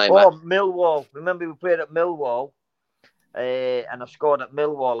clearances, weren't they? Oh, Matt? Millwall. Remember we played at Millwall, and I scored at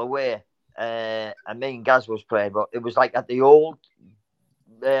Millwall away. And me and Gaz was playing, but it was like at the old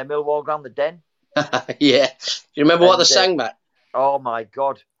Millwall ground, the Den. Yeah. Do you remember what they sang, Matt? Oh my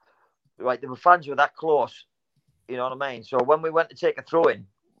God! Like the fans were that close. You know what I mean? So when we went to take a throw in,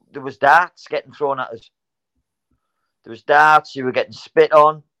 there was darts getting thrown at us. There was darts. You were getting spit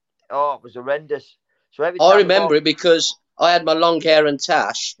on. Oh, it was horrendous. So I remember it because I had my long hair and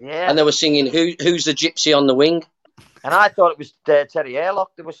tash, and they were singing "Who's the Gypsy on the Wing?" And I thought it was Terry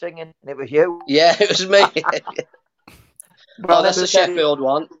Airlock they were singing, and it was you. Yeah, it was me. Oh, that's a Sheffield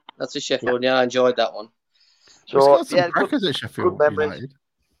one. That's a Sheffield. Yeah, I enjoyed that one. So yeah, good, Sheffield United.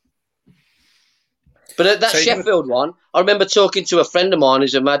 But at that Sheffield one, I remember talking to a friend of mine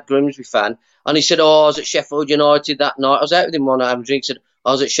who's a mad Grimsby fan, and he said, "Oh, I was at Sheffield United that night. I was out with him one night having a drink. He said,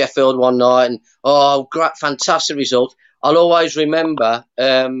 I was at Sheffield one night, and great, fantastic result. I'll always remember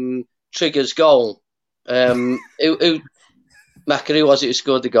Trigger's goal. Mackie was it who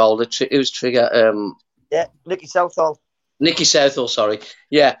scored the goal? It was Trigger. Nicky Southall. Nicky Southall, sorry.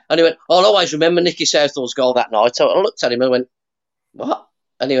 Yeah, and he went, I'll always remember Nicky Southall's goal that night. So I looked at him and went, what?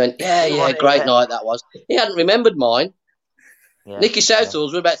 And he went, yeah, great night that was. He hadn't remembered mine. Yeah, Nicky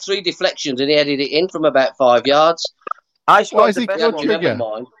Southall's were about 3 deflections and he headed it in from about 5 yards. I scored the best goal. Trigger?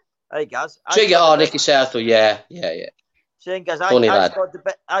 Mine. Hey, guys. Trigger, Nicky Southall, yeah. Saying, guys,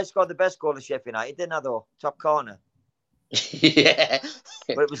 I scored the best goal of Sheffield United, didn't I, though? Top corner. Yeah.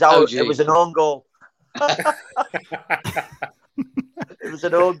 But it was an own goal. It was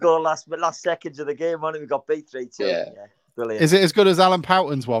an own goal last seconds of the game, wasn't it? We got beat 3-2. Yeah. Brilliant. Is it as good as Alan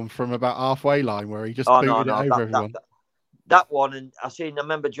Poughton's one from about halfway line where he just booted it over everyone? That one, and I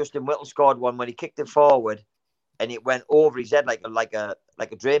remember Justin Whittle scored one when he kicked it forward and it went over his head like a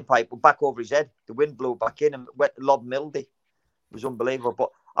drain pipe, back over his head. The wind blew back in and wet Lob Mildy. It was unbelievable. But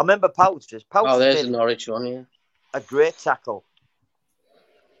I remember Pouch. There's the Norwich one, yeah. A great tackle.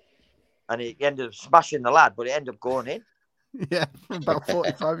 And he ended up smashing the lad, but it ended up going in. Yeah, from about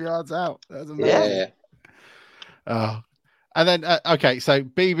 45 yards out. That was amazing. Yeah. And then, okay, so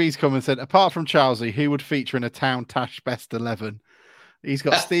BB's come and said, apart from Chelsea, who would feature in a Town Tash Best 11? He's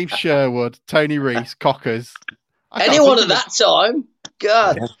got Steve Sherwood, Tony Rees, Cockers. Anyone at that time?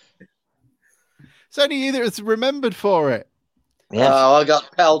 God. It's only you that was remembered for it. Yes. Oh, I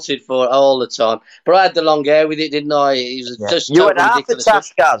got pelted for it all the time. But I had the long hair with it, didn't I? It was just You totally had half the ridiculous.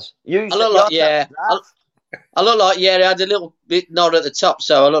 task, Gaz. I look like, I had a little bit nod at the top,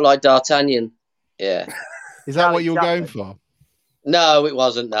 so I look like D'Artagnan. Yeah. Is that what you were going for? No, it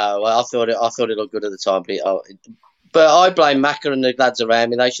wasn't. No, I thought it looked good at the time, but I blame Macca and the lads around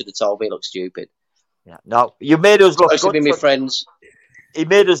me. They should have told me it looked stupid. Yeah, no, you made us look good. Supposed to be my friends. He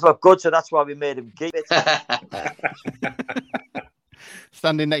made us look good, so that's why we made him keep it.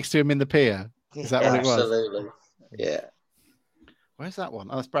 Standing next to him in the pier. Is that what it was? Absolutely. Yeah. Where's that one?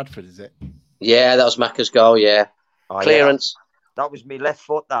 Oh, that's Bradford, is it? Yeah, that was Macca's goal. Yeah. Clearance. Yeah. That was me left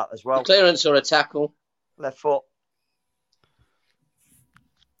foot. That as well. A clearance or a tackle. Left foot.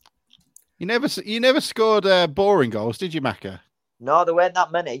 You never scored boring goals, did you, Macca? No, there weren't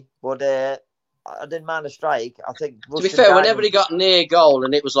that many, but I didn't mind a strike. I think. To be fair, whenever he got near goal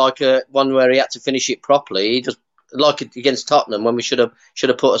and it was like one where he had to finish it properly, he just like against Tottenham when we should have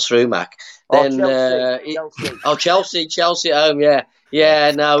put us through, Mac. Then Chelsea at home,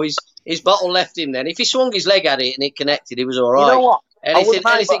 yeah. No, his bottle left him. Then if he swung his leg at it and it connected, he was all right. You know what?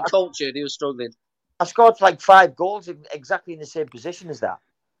 Anything cultured, he was struggling. I scored like 5 goals exactly in the same position as that.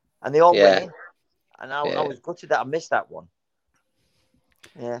 And they all went in. And I was gutted that I missed that one.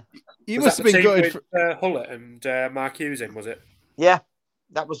 Yeah. You must have been good with Hullett and Mark Hughes in, was it? Yeah.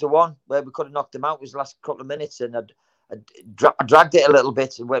 That was the one where we could have knocked them out. It was the last couple of minutes and I dragged it a little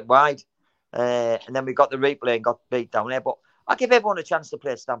bit and went wide. And then we got the replay and got beat down there. But I give everyone a chance to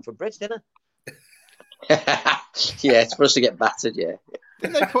play at Stamford Bridge, didn't I? Yeah, it's for us to get battered, yeah.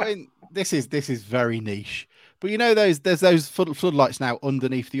 Didn't they put in... This is very niche. But you know, there's those floodlights now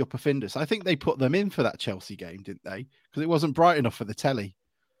underneath the upper finders. I think they put them in for that Chelsea game, didn't they? Because it wasn't bright enough for the telly.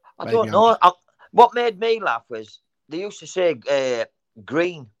 I don't know. What made me laugh was they used to say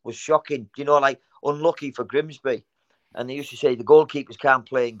green was shocking. You know, like unlucky for Grimsby. And they used to say the goalkeepers can't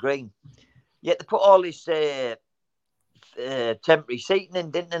play in green. Yet they put all this temporary seating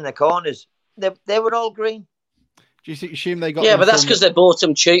in, didn't they, in the corners. They were all green. Do you assume they got? Yeah, but that's because they bought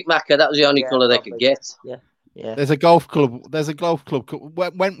them cheap, Macca. That was the only colour they could get. Yeah. There's a golf club.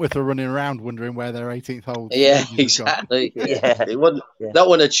 Wentworth are running around wondering where their 18th hole. Yeah, exactly. Yeah, it wasn't. That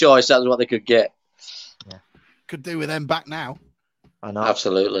wasn't a choice. That was what they could get. Yeah. Could do with them back now. I know.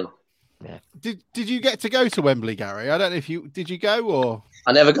 Absolutely. Yeah. Did you get to go to Wembley, Gary? I don't know if you did. You go or?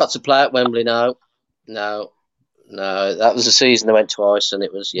 I never got to play at Wembley. No. That was the season I went twice, and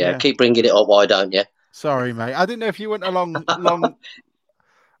it was Keep bringing it up. Why don't you? Sorry, mate. I didn't know if you went along.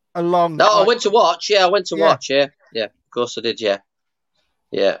 No, I went to watch. Yeah, I went to watch. Yeah, of course I did. Yeah.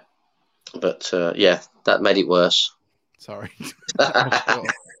 But that made it worse. Sorry.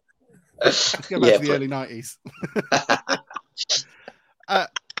 Let's go back to the early 90s.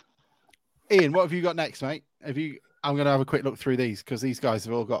 Ian, what have you got next, mate? I'm going to have a quick look through these because these guys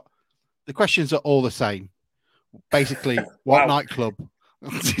have all got the questions are all the same. Basically, what nightclub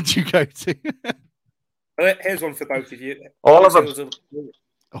did you go to? Here's one for both of you. All of them. There was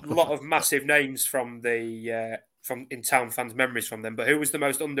a lot of massive names from in Town fans' memories from them. But who was the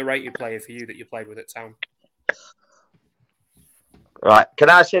most underrated player for you that you played with at Town? Right. Can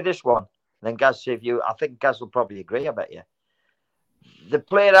I say this one? And then Gaz, see if you. I think Gaz will probably agree. I bet you. The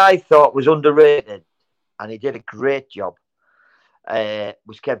player I thought was underrated, and he did a great job,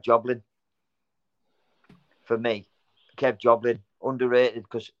 was Kev Joblin. For me, Kev Joblin, underrated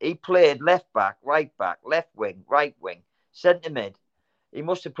because he played left back, left wing, right wing, centre mid. He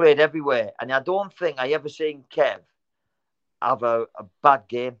must have played everywhere. And I don't think I ever seen Kev have a bad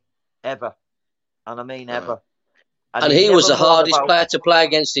game, ever. And I mean ever. And he was the hardest player to play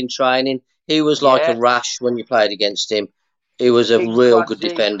against in training. He was like a rash when you played against him. He was a real good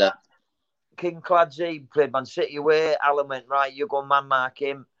defender. King Cladsey played Man City away. Alan went, right, you go man mark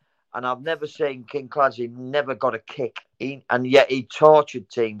him. And I've never seen King Cladsey never got a kick. And yet he tortured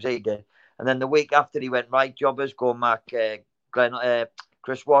teams, he did. And then the week after he went, right, jobbers, go mark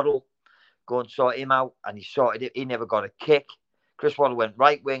Chris Waddle, go and sort him out. And he sorted it. He never got a kick. Chris Waddle went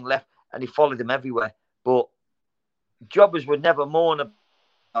right wing, left, and he followed him everywhere. But jobbers would never moan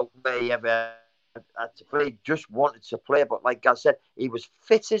about where he ever had to play. He just wanted to play. But like I said, he was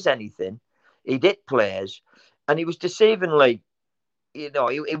fit as anything. He did players. And he was deceivingly, he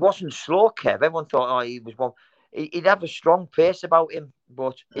wasn't slow, Kev. Everyone thought, he was one. He'd have a strong pace about him,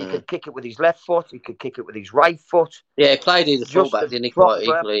 but he could kick it with his left foot. He could kick it with his right foot. Yeah, he played either fullback, didn't he? Quite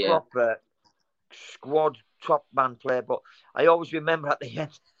equally, proper squad top man player. But I always remember at the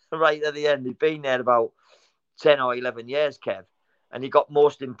end, right at the end, he'd been there about 10 or 11 years, Kev, and he got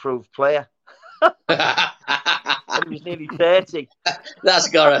most improved player. And he was nearly 30. That's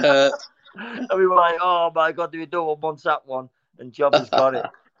gotta hurt. And we were like, oh my God, do we do one once that one? and Jobbers got it.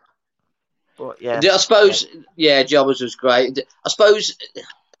 But yeah, I suppose, Jobbers was great. I suppose,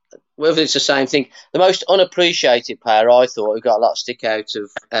 whether it's the same thing, the most unappreciated player I thought who got a lot of stick out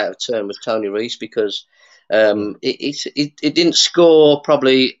of turn was Tony Reese, because it didn't score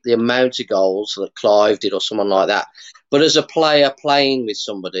probably the amount of goals that Clive did or someone like that. But as a player playing with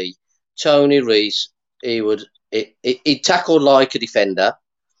somebody, Tony Reese, he tackled like a defender.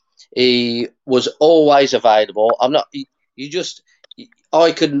 He was always available.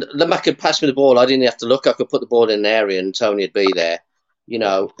 Mac could pass me the ball. I didn't have to look. I could put the ball in an area and Tony would be there.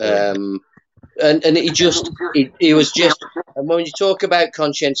 And he was just. And when you talk about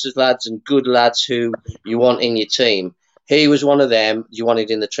conscientious lads and good lads who you want in your team, he was one of them you wanted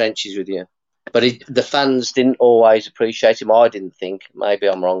in the trenches with you. But the fans didn't always appreciate him. I didn't think. Maybe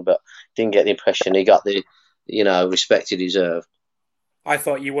I'm wrong, but didn't get the impression he got the respect he deserved. I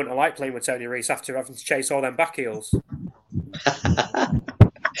thought you wouldn't have liked playing with Tony Reese after having to chase all them back heels.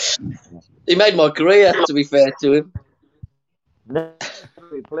 He made my career, to be fair to him. Never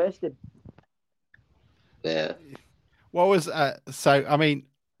replaced him. Yeah. What was so? I mean,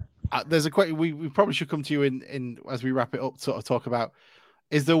 there's a question. We probably should come to you in as we wrap it up. Sort of talk about.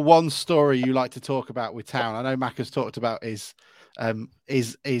 Is there one story you like to talk about with Town? I know Mac has talked about is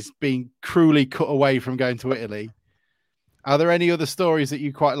being cruelly cut away from going to Italy. Are there any other stories that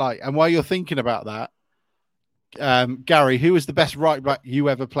you quite like? And while you're thinking about that, Gary, who was the best right back you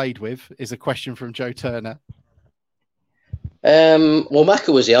ever played with? Is a question from Joe Turner. Well,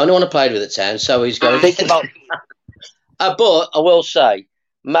 Macca was the only one I played with at Town, so he's going to think about. But I will say,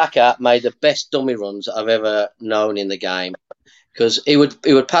 Macca made the best dummy runs I've ever known in the game, because he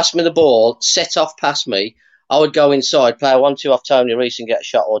would pass me the ball, set off past me. I would go inside, play a 1-2 off Tony Reese and get a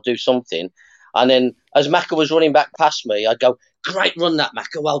shot or do something. And then as Macca was running back past me, I'd go, great run that,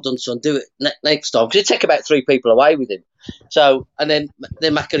 Macca. Well done, son. Do it next time. Because he'd take about 3 people away with him. So, and then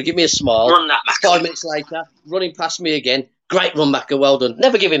Macca would give me a smile. Run that, Macca. 5 minutes later, running past me again. Great run, Macca. Well done.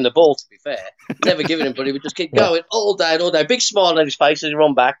 Never give him the ball, to be fair. Never giving him, but he would just keep going all day and all day. Big smile on his face as he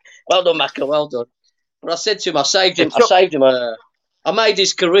run back. Well done, Macca. Well done. But I said to him, I saved him. I made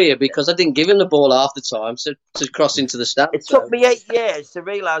his career because I didn't give him the ball half the time to cross into the stand. It took me 8 years to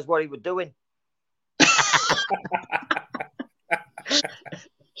realise what he was doing.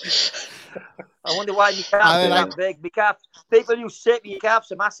 I wonder why my calves are that big. My calves, people who say your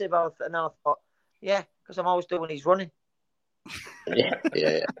calves are massive, and I thought, yeah, because I'm always doing his running. Yeah.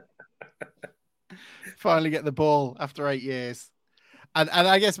 Finally get the ball after 8 years. And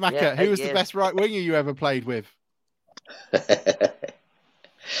I guess, Macca, who was the best right winger you ever played with? Yeah.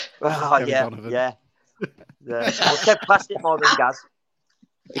 I kept plastic more than Gaz.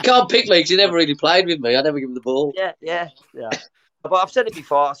 He can't pick leagues. He never really played with me. I never give him the ball. Yeah. But I've said it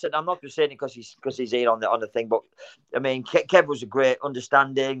before. I said I'm not just saying it because he's here on the thing. But I mean, Kev was a great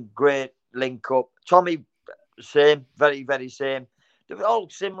understanding, great link up. Tommy, same, very, very same. They were all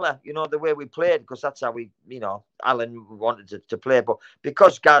similar, the way we played, because that's how we, Alan wanted to play. But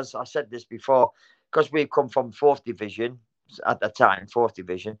because Gaz, I said this before, because we come from 4th division at the time, 4th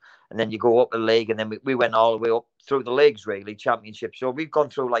division, and then you go up the league, and then we went all the way up through the leagues, really, championship. So we've gone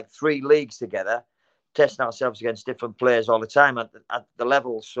through like 3 leagues together, testing ourselves against different players all the time at the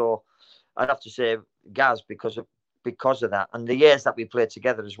level. So I'd have to say Gaz because of that, and the years that we played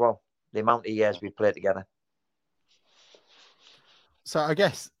together as well, the amount of years we played together. So I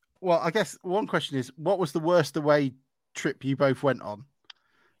guess one question is, what was the worst away trip you both went on?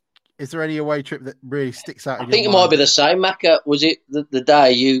 Is there any away trip that really sticks out? I think it might be the same, Macca. Was it the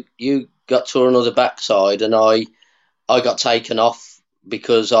day you got to another backside and I got taken off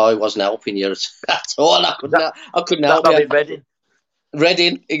because I wasn't helping you at all? I couldn't help you.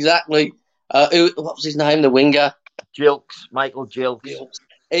 Reading, exactly. What was his name? The winger? Michael Gilks.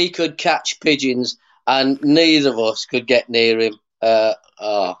 He could catch pigeons and neither of us could get near him.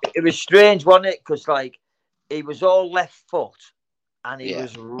 It was strange, wasn't it? Because he was all left foot. And he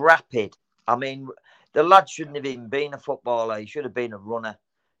was rapid. I mean, the lad shouldn't have even been a footballer. He should have been a runner.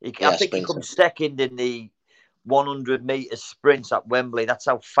 I think he comes second in the 100-metre sprints at Wembley. That's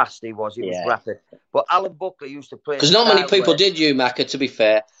how fast he was. He was rapid. But Alan Buckley used to play. Because not many people did you, Macca, to be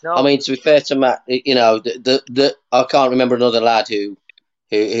fair. No. I mean, to be fair to Matt, I can't remember another lad who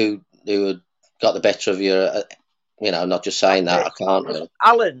had got the better of you. Not just saying that. I can't. Really.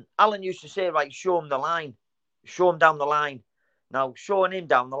 Alan used to say, show him the line. Show him down the line. Now, showing him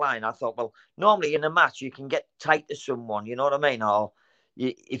down the line, I thought, well, normally in a match, you can get tight to someone, you know what I mean? Or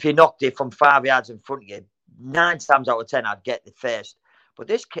if you knocked it from 5 yards in front of you, 9 times out of 10, I'd get the first. But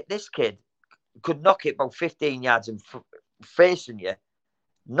this kid could knock it about 15 yards in facing you,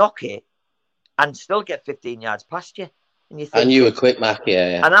 knock it, and still get 15 yards past you. And you were quick, Mac,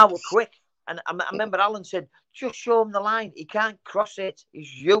 yeah. And I was quick. And I remember Alan said, just show him the line. He can't cross it.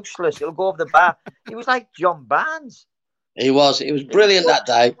 He's useless. He'll go over the bar. He was like John Barnes. He was brilliant that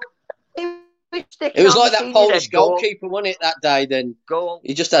day. It was like that Polish goalkeeper, wasn't it, that day then?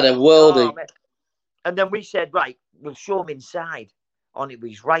 He just had a worldie. And then we said, right, we'll show him inside on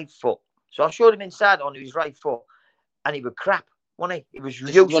his right foot. So I showed him inside on his right foot, and he was crap, wasn't he? He was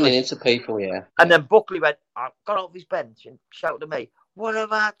useless. Running into people, yeah. And then Buckley got off his bench and shouted at me, what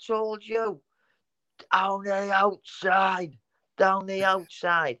have I told you? Down the outside.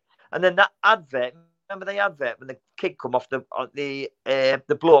 And then that advert, remember the advert when the kid come off the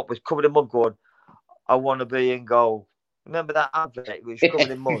bloke was covered in mud going, I want to be in goal. Remember that advert? It was covered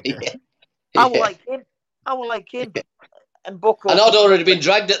in mud. Yeah. I was like him. And Buckle. And I'd already been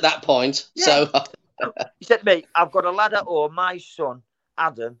dragged at that point. Yeah. So he said to me, I've got a lad at home, my son,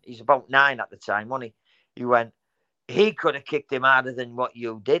 Adam, he's about 9 at the time, wasn't he? He went, he could have kicked him harder than what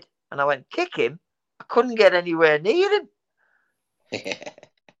you did. And I went, kick him? I couldn't get anywhere near him.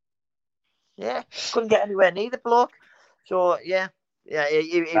 Yeah, couldn't get anywhere near the bloke. So he was.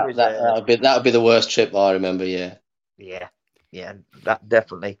 That would be the worst trip I remember. Yeah, that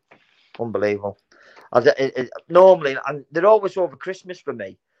definitely unbelievable. Normally, and they're always over Christmas for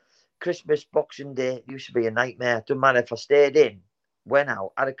me. Christmas, Boxing Day used to be a nightmare. Doesn't matter if I stayed in, went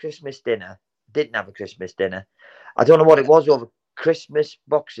out, had a Christmas dinner, didn't have a Christmas dinner. I don't know what it was over Christmas,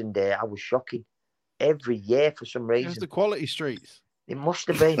 Boxing Day. I was shocking every year for some reason. It was the quality streets. It must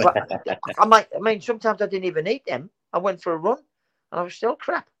have been. But I mean, sometimes I didn't even eat them. I went for a run, and I was still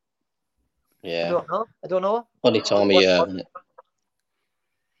crap. Yeah. I don't know. Funny time of year, isn't it?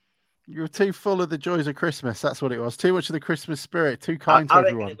 You were too full of the joys of Christmas. That's what it was. Too much of the Christmas spirit. Too kind to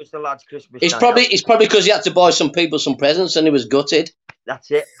everyone. It was the lad's Christmas. It's probably because he had to buy some people some presents and he was gutted.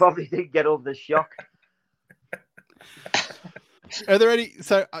 That's it. Probably didn't get over the shock. Are there any?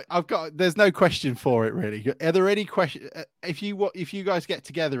 So I've got. There's no question for it really. Are there any question? If you guys get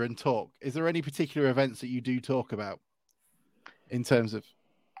together and talk, is there any particular events that you do talk about? In terms of,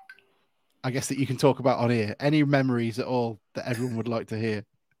 I guess that you can talk about on here. Any memories at all that everyone would like to hear?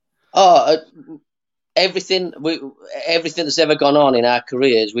 Oh, everything that's ever gone on in our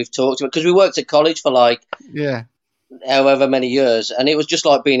careers, we've talked about because we worked at college for however many years, and it was just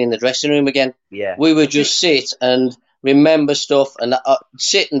like being in the dressing room again. Yeah, we would just sit and remember stuff and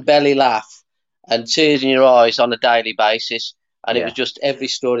sit and belly laugh and tears in your eyes on a daily basis, and it was just every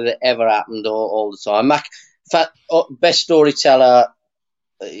story that ever happened all the time. Mac, best storyteller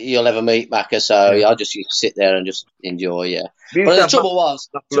you'll ever meet, Macca, so I just used to sit there and just enjoy, But the trouble was,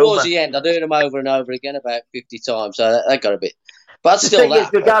 towards the end, I'd heard them over and over again about 50 times, so that got a bit... But still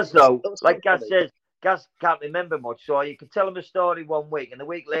that... The Gaz, though, like Gaz says, Gaz can't remember much, so you can tell him a story one week, and a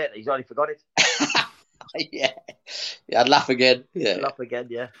week later, he's already forgot it. Yeah, I'd laugh again. Yeah. Laugh again,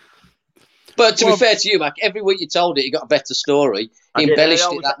 yeah. But to be fair to you, Mac, every week you told it, you got a better story. You embellished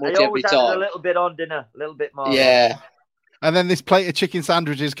it that much every time. A little bit on dinner, a little bit more. Yeah. And then this plate of chicken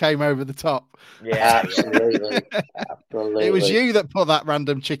sandwiches came over the top. Yeah, absolutely. Absolutely. It was you that put that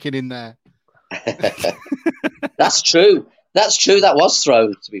random chicken in there. That's true. That was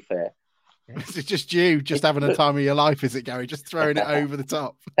thrown, to be fair. It's just you just having a time of your life, is it, Gary? Just throwing it over the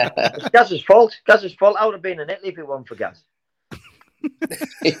top. Gaz's fault. I would have been in Italy if it wasn't for Gaz.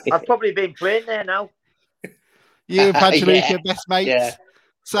 I've probably been playing there now. You and Pagliuca, best mates. Yeah.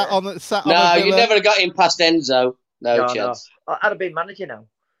 Sat on the you never got in past Enzo. No chance. No. I'd have been manager now.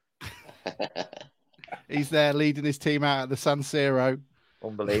 He's there leading his team out at the San Siro.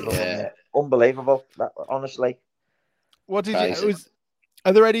 Unbelievable. Yeah. Unbelievable. Honestly. What did you?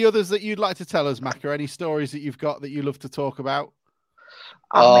 Are there any others that you'd like to tell us, Mac, or any stories that you've got that you love to talk about?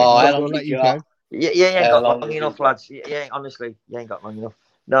 I don't let you go. Yeah, you ain't got long enough, lads. Yeah, honestly, you ain't got long enough.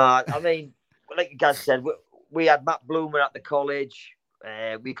 No, I mean, like you guys said, we had Matt Bloomer at the college.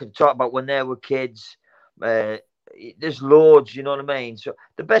 We could talk about when they were kids. There's loads, you know what I mean? So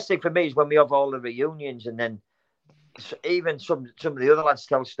the best thing for me is when we have all the reunions, and then even some of the other lads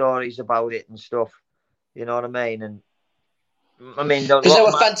tell stories about it and stuff. You know what I mean? And I mean, because they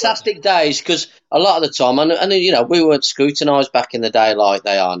were fantastic days. Because a lot of the time, and you know, we weren't scrutinised back in the day like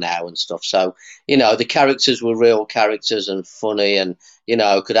they are now and stuff. So you know, the characters were real characters and funny, and you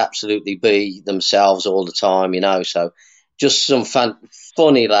know, could absolutely be themselves all the time. You know, so just some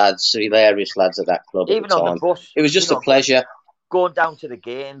funny lads, hilarious lads at that club. Even at the time. On the bus, it was just a pleasure going down to the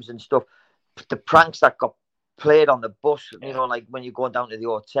games and stuff. The pranks that got played on the bus, you know, like when you're going down to the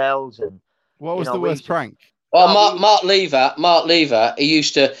hotels and. What was the worst prank? Well, Mark Lever, they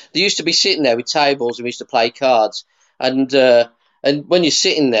used to be sitting there with tables and we used to play cards. And And when you're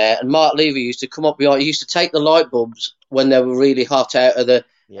sitting there, and Mark Levy used to come up behind, he used to take the light bulbs when they were really hot out of the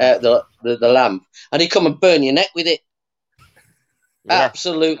lamp, and he'd come and burn your neck with it. Yeah.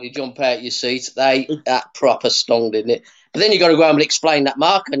 Absolutely jump out your seat. That proper stung, didn't it? But then you got to go home and explain that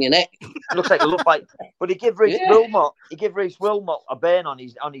mark on your neck. It looks like a look like. But he gave Reece Wilmot a burn on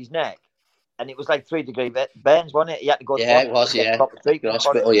his neck, and it was like 3-degree burns, wasn't it? He had to go. Yeah, it was. Yeah,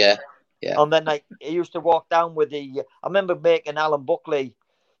 hospital. Yeah. And then he used to walk down with the. I remember making Alan Buckley.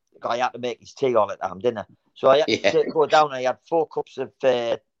 I had to make his tea all the time, didn't I? So I had to go down, and I had 4 cups of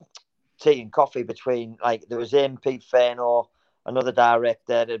tea and coffee between. Like there was him, Pete Fano, another director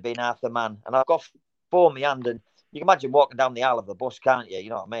that had been half the man, and I've got 4 in my hand, and you can imagine walking down the aisle of the bus, can't you? You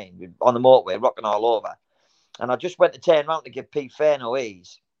know what I mean? On the motorway, rocking all over. And I just went to turn around to give Pete Fano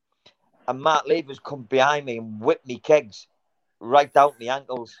ease, and Mark Levers come behind me and whipped me kegs right down my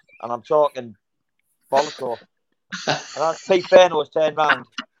ankles, and I'm talking bollock. And as Pete Fano was turned round,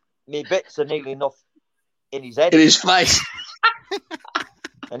 me bits are nearly enough in his head. In his face.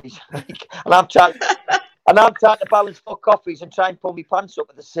 And he's like, and I'm trying to balance 4 coffees and try and pull my pants up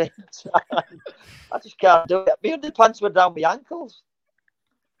at the same time. I just can't do it. My underpants were down my ankles.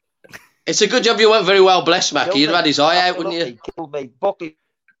 It's a good job you weren't very well blessed, Mackie. You'd have had his eye out, wouldn't you? He killed me. Buckley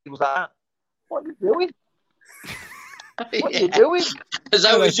was like that. What are you doing? What are you doing? As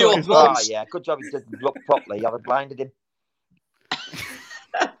though it was your fault. Oh, yeah. Good job he didn't look properly. I was blinded him.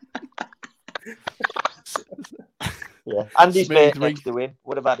 Yeah. Andy's mate next to him.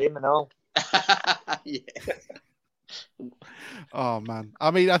 What about him and all? Yeah. Oh, man.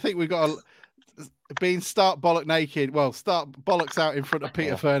 I mean, I think we've got being start bollock naked. Well, start bollocks out in front of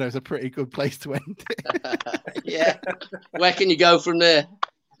Peter Furno is a pretty good place to end it. Yeah. Where can you go from there?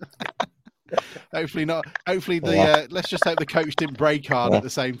 Hopefully not. Hopefully let's just hope the coach didn't break hard at the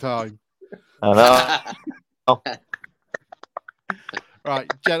same time. I know.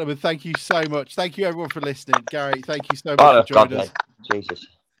 Right, gentlemen, thank you so much. Thank you everyone for listening. Gary, thank you so much for joining us. Jesus.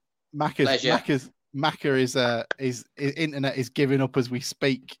 Macca's internet is giving up as we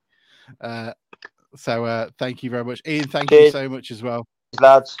speak. So thank you very much. Ian, thank you so much as well.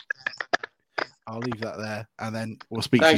 Lads. I'll leave that there and then we'll speak.